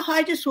প্রশ্নটা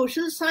হয় যে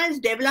সোশ্যাল সায়েন্স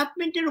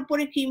ডেভেলপমেন্টের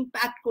উপরে কি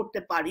ইম্প্যাক্ট করতে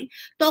পারি,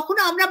 তখন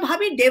আমরা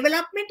ভাবি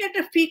ডেভেলপমেন্ট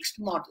একটা ফিক্সড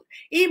মডেল।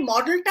 এই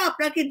মডেলটা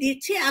আপনাকে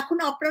দিচ্ছি, এখন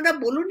আপনারা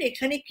বলুন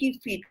এখানে কি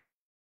ফিট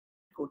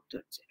করতে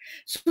হচ্ছে।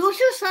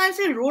 সোশ্যাল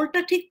সায়েন্সের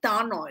রোলটা ঠিক তা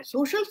নয়।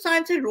 সোশ্যাল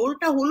সায়েন্সের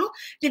রোলটা হলো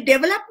যে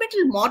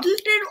ডেভেলপমেন্টাল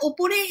মডেলটার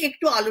উপরে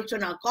একটু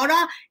আলোচনা করা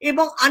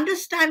এবং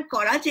আন্ডারস্ট্যান্ড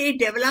করা যে এই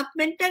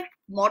ডেভেলপমেন্টের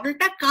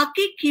মডেলটা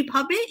কাকে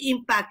কিভাবে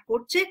ইম্প্যাক্ট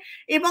করছে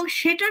এবং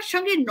সেটার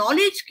সঙ্গে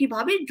নলেজ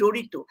কিভাবে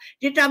জড়িত।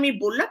 যেটা আমি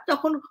বললাম,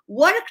 তখন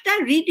ওয়ার্কটা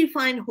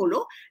রিডিফাইন হলো।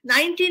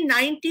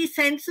 1990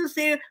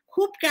 সেন্সাসে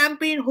খুব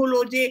ক্যাম্পেইন হলো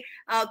যে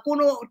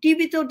কোনো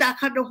টিভিতেও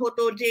দেখানো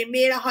হতো যে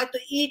মেয়েরা হয়তো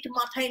ইট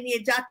মাথায়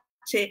নিয়ে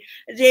যাচ্ছে,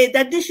 যে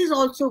that this is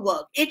also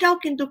work, এটাও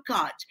কিন্তু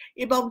কাজ।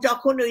 এবং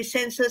যখন ওই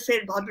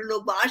সেন্সাসের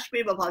ভদ্রলোক বা আসবে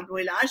বা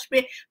ভদ্রমহিলা আসবে,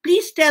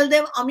 প্লিজ টেল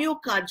দেম আমিও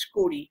কাজ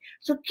করি।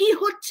 সো কি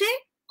হচ্ছে?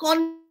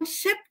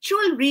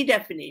 কনসেপচুয়াল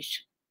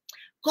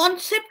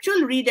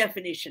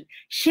রিডেফিনিশন,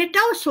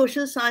 সেটাও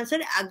সোশ্যাল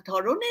সায়েন্সের এক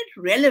ধরনের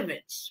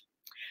রেলেভেন্স।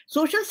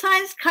 সোশ্যাল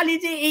সায়েন্স খালি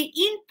যে এই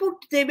ইনপুট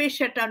দেবে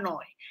সেটা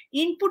নয়,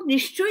 ইনপুট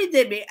নিশ্চয়ই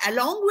দেবে,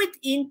 অ্যালং উইথ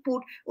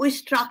ইনপুট ওই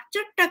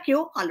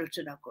স্ট্রাকচারটাকেও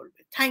আলোচনা করবে।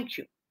 Thank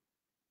you.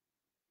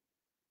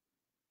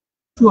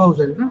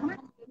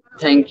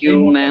 Thank you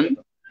ma'am,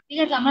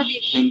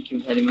 thank you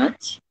very much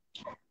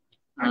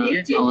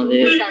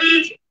আমাদের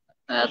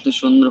এত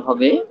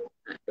সুন্দরভাবে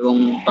এবং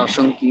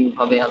প্রাসঙ্গিক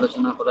ভাবে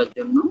আলোচনা করার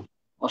জন্য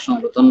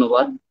অসংখ্য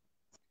ধন্যবাদ।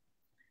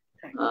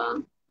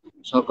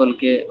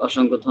 সকলকে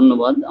অসংখ্য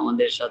ধন্যবাদ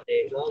আমাদের সাথে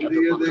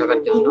এতক্ষণ থাকার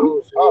জন্য।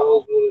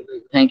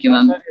 Thank you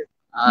ma'am.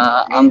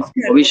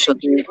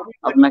 ভবিষ্যতে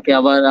আপনাকে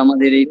আবার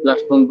আমাদের এই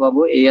প্ল্যাটফর্ম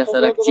পাবো এই আশা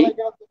রাখছি।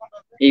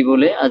 এই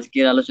বলে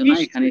আজকের আলোচনা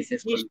এখানেই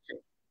শেষ করছি।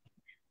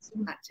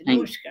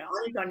 নমস্কার,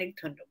 অনেক অনেক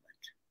ধন্যবাদ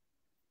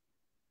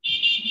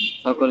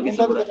সকলকে।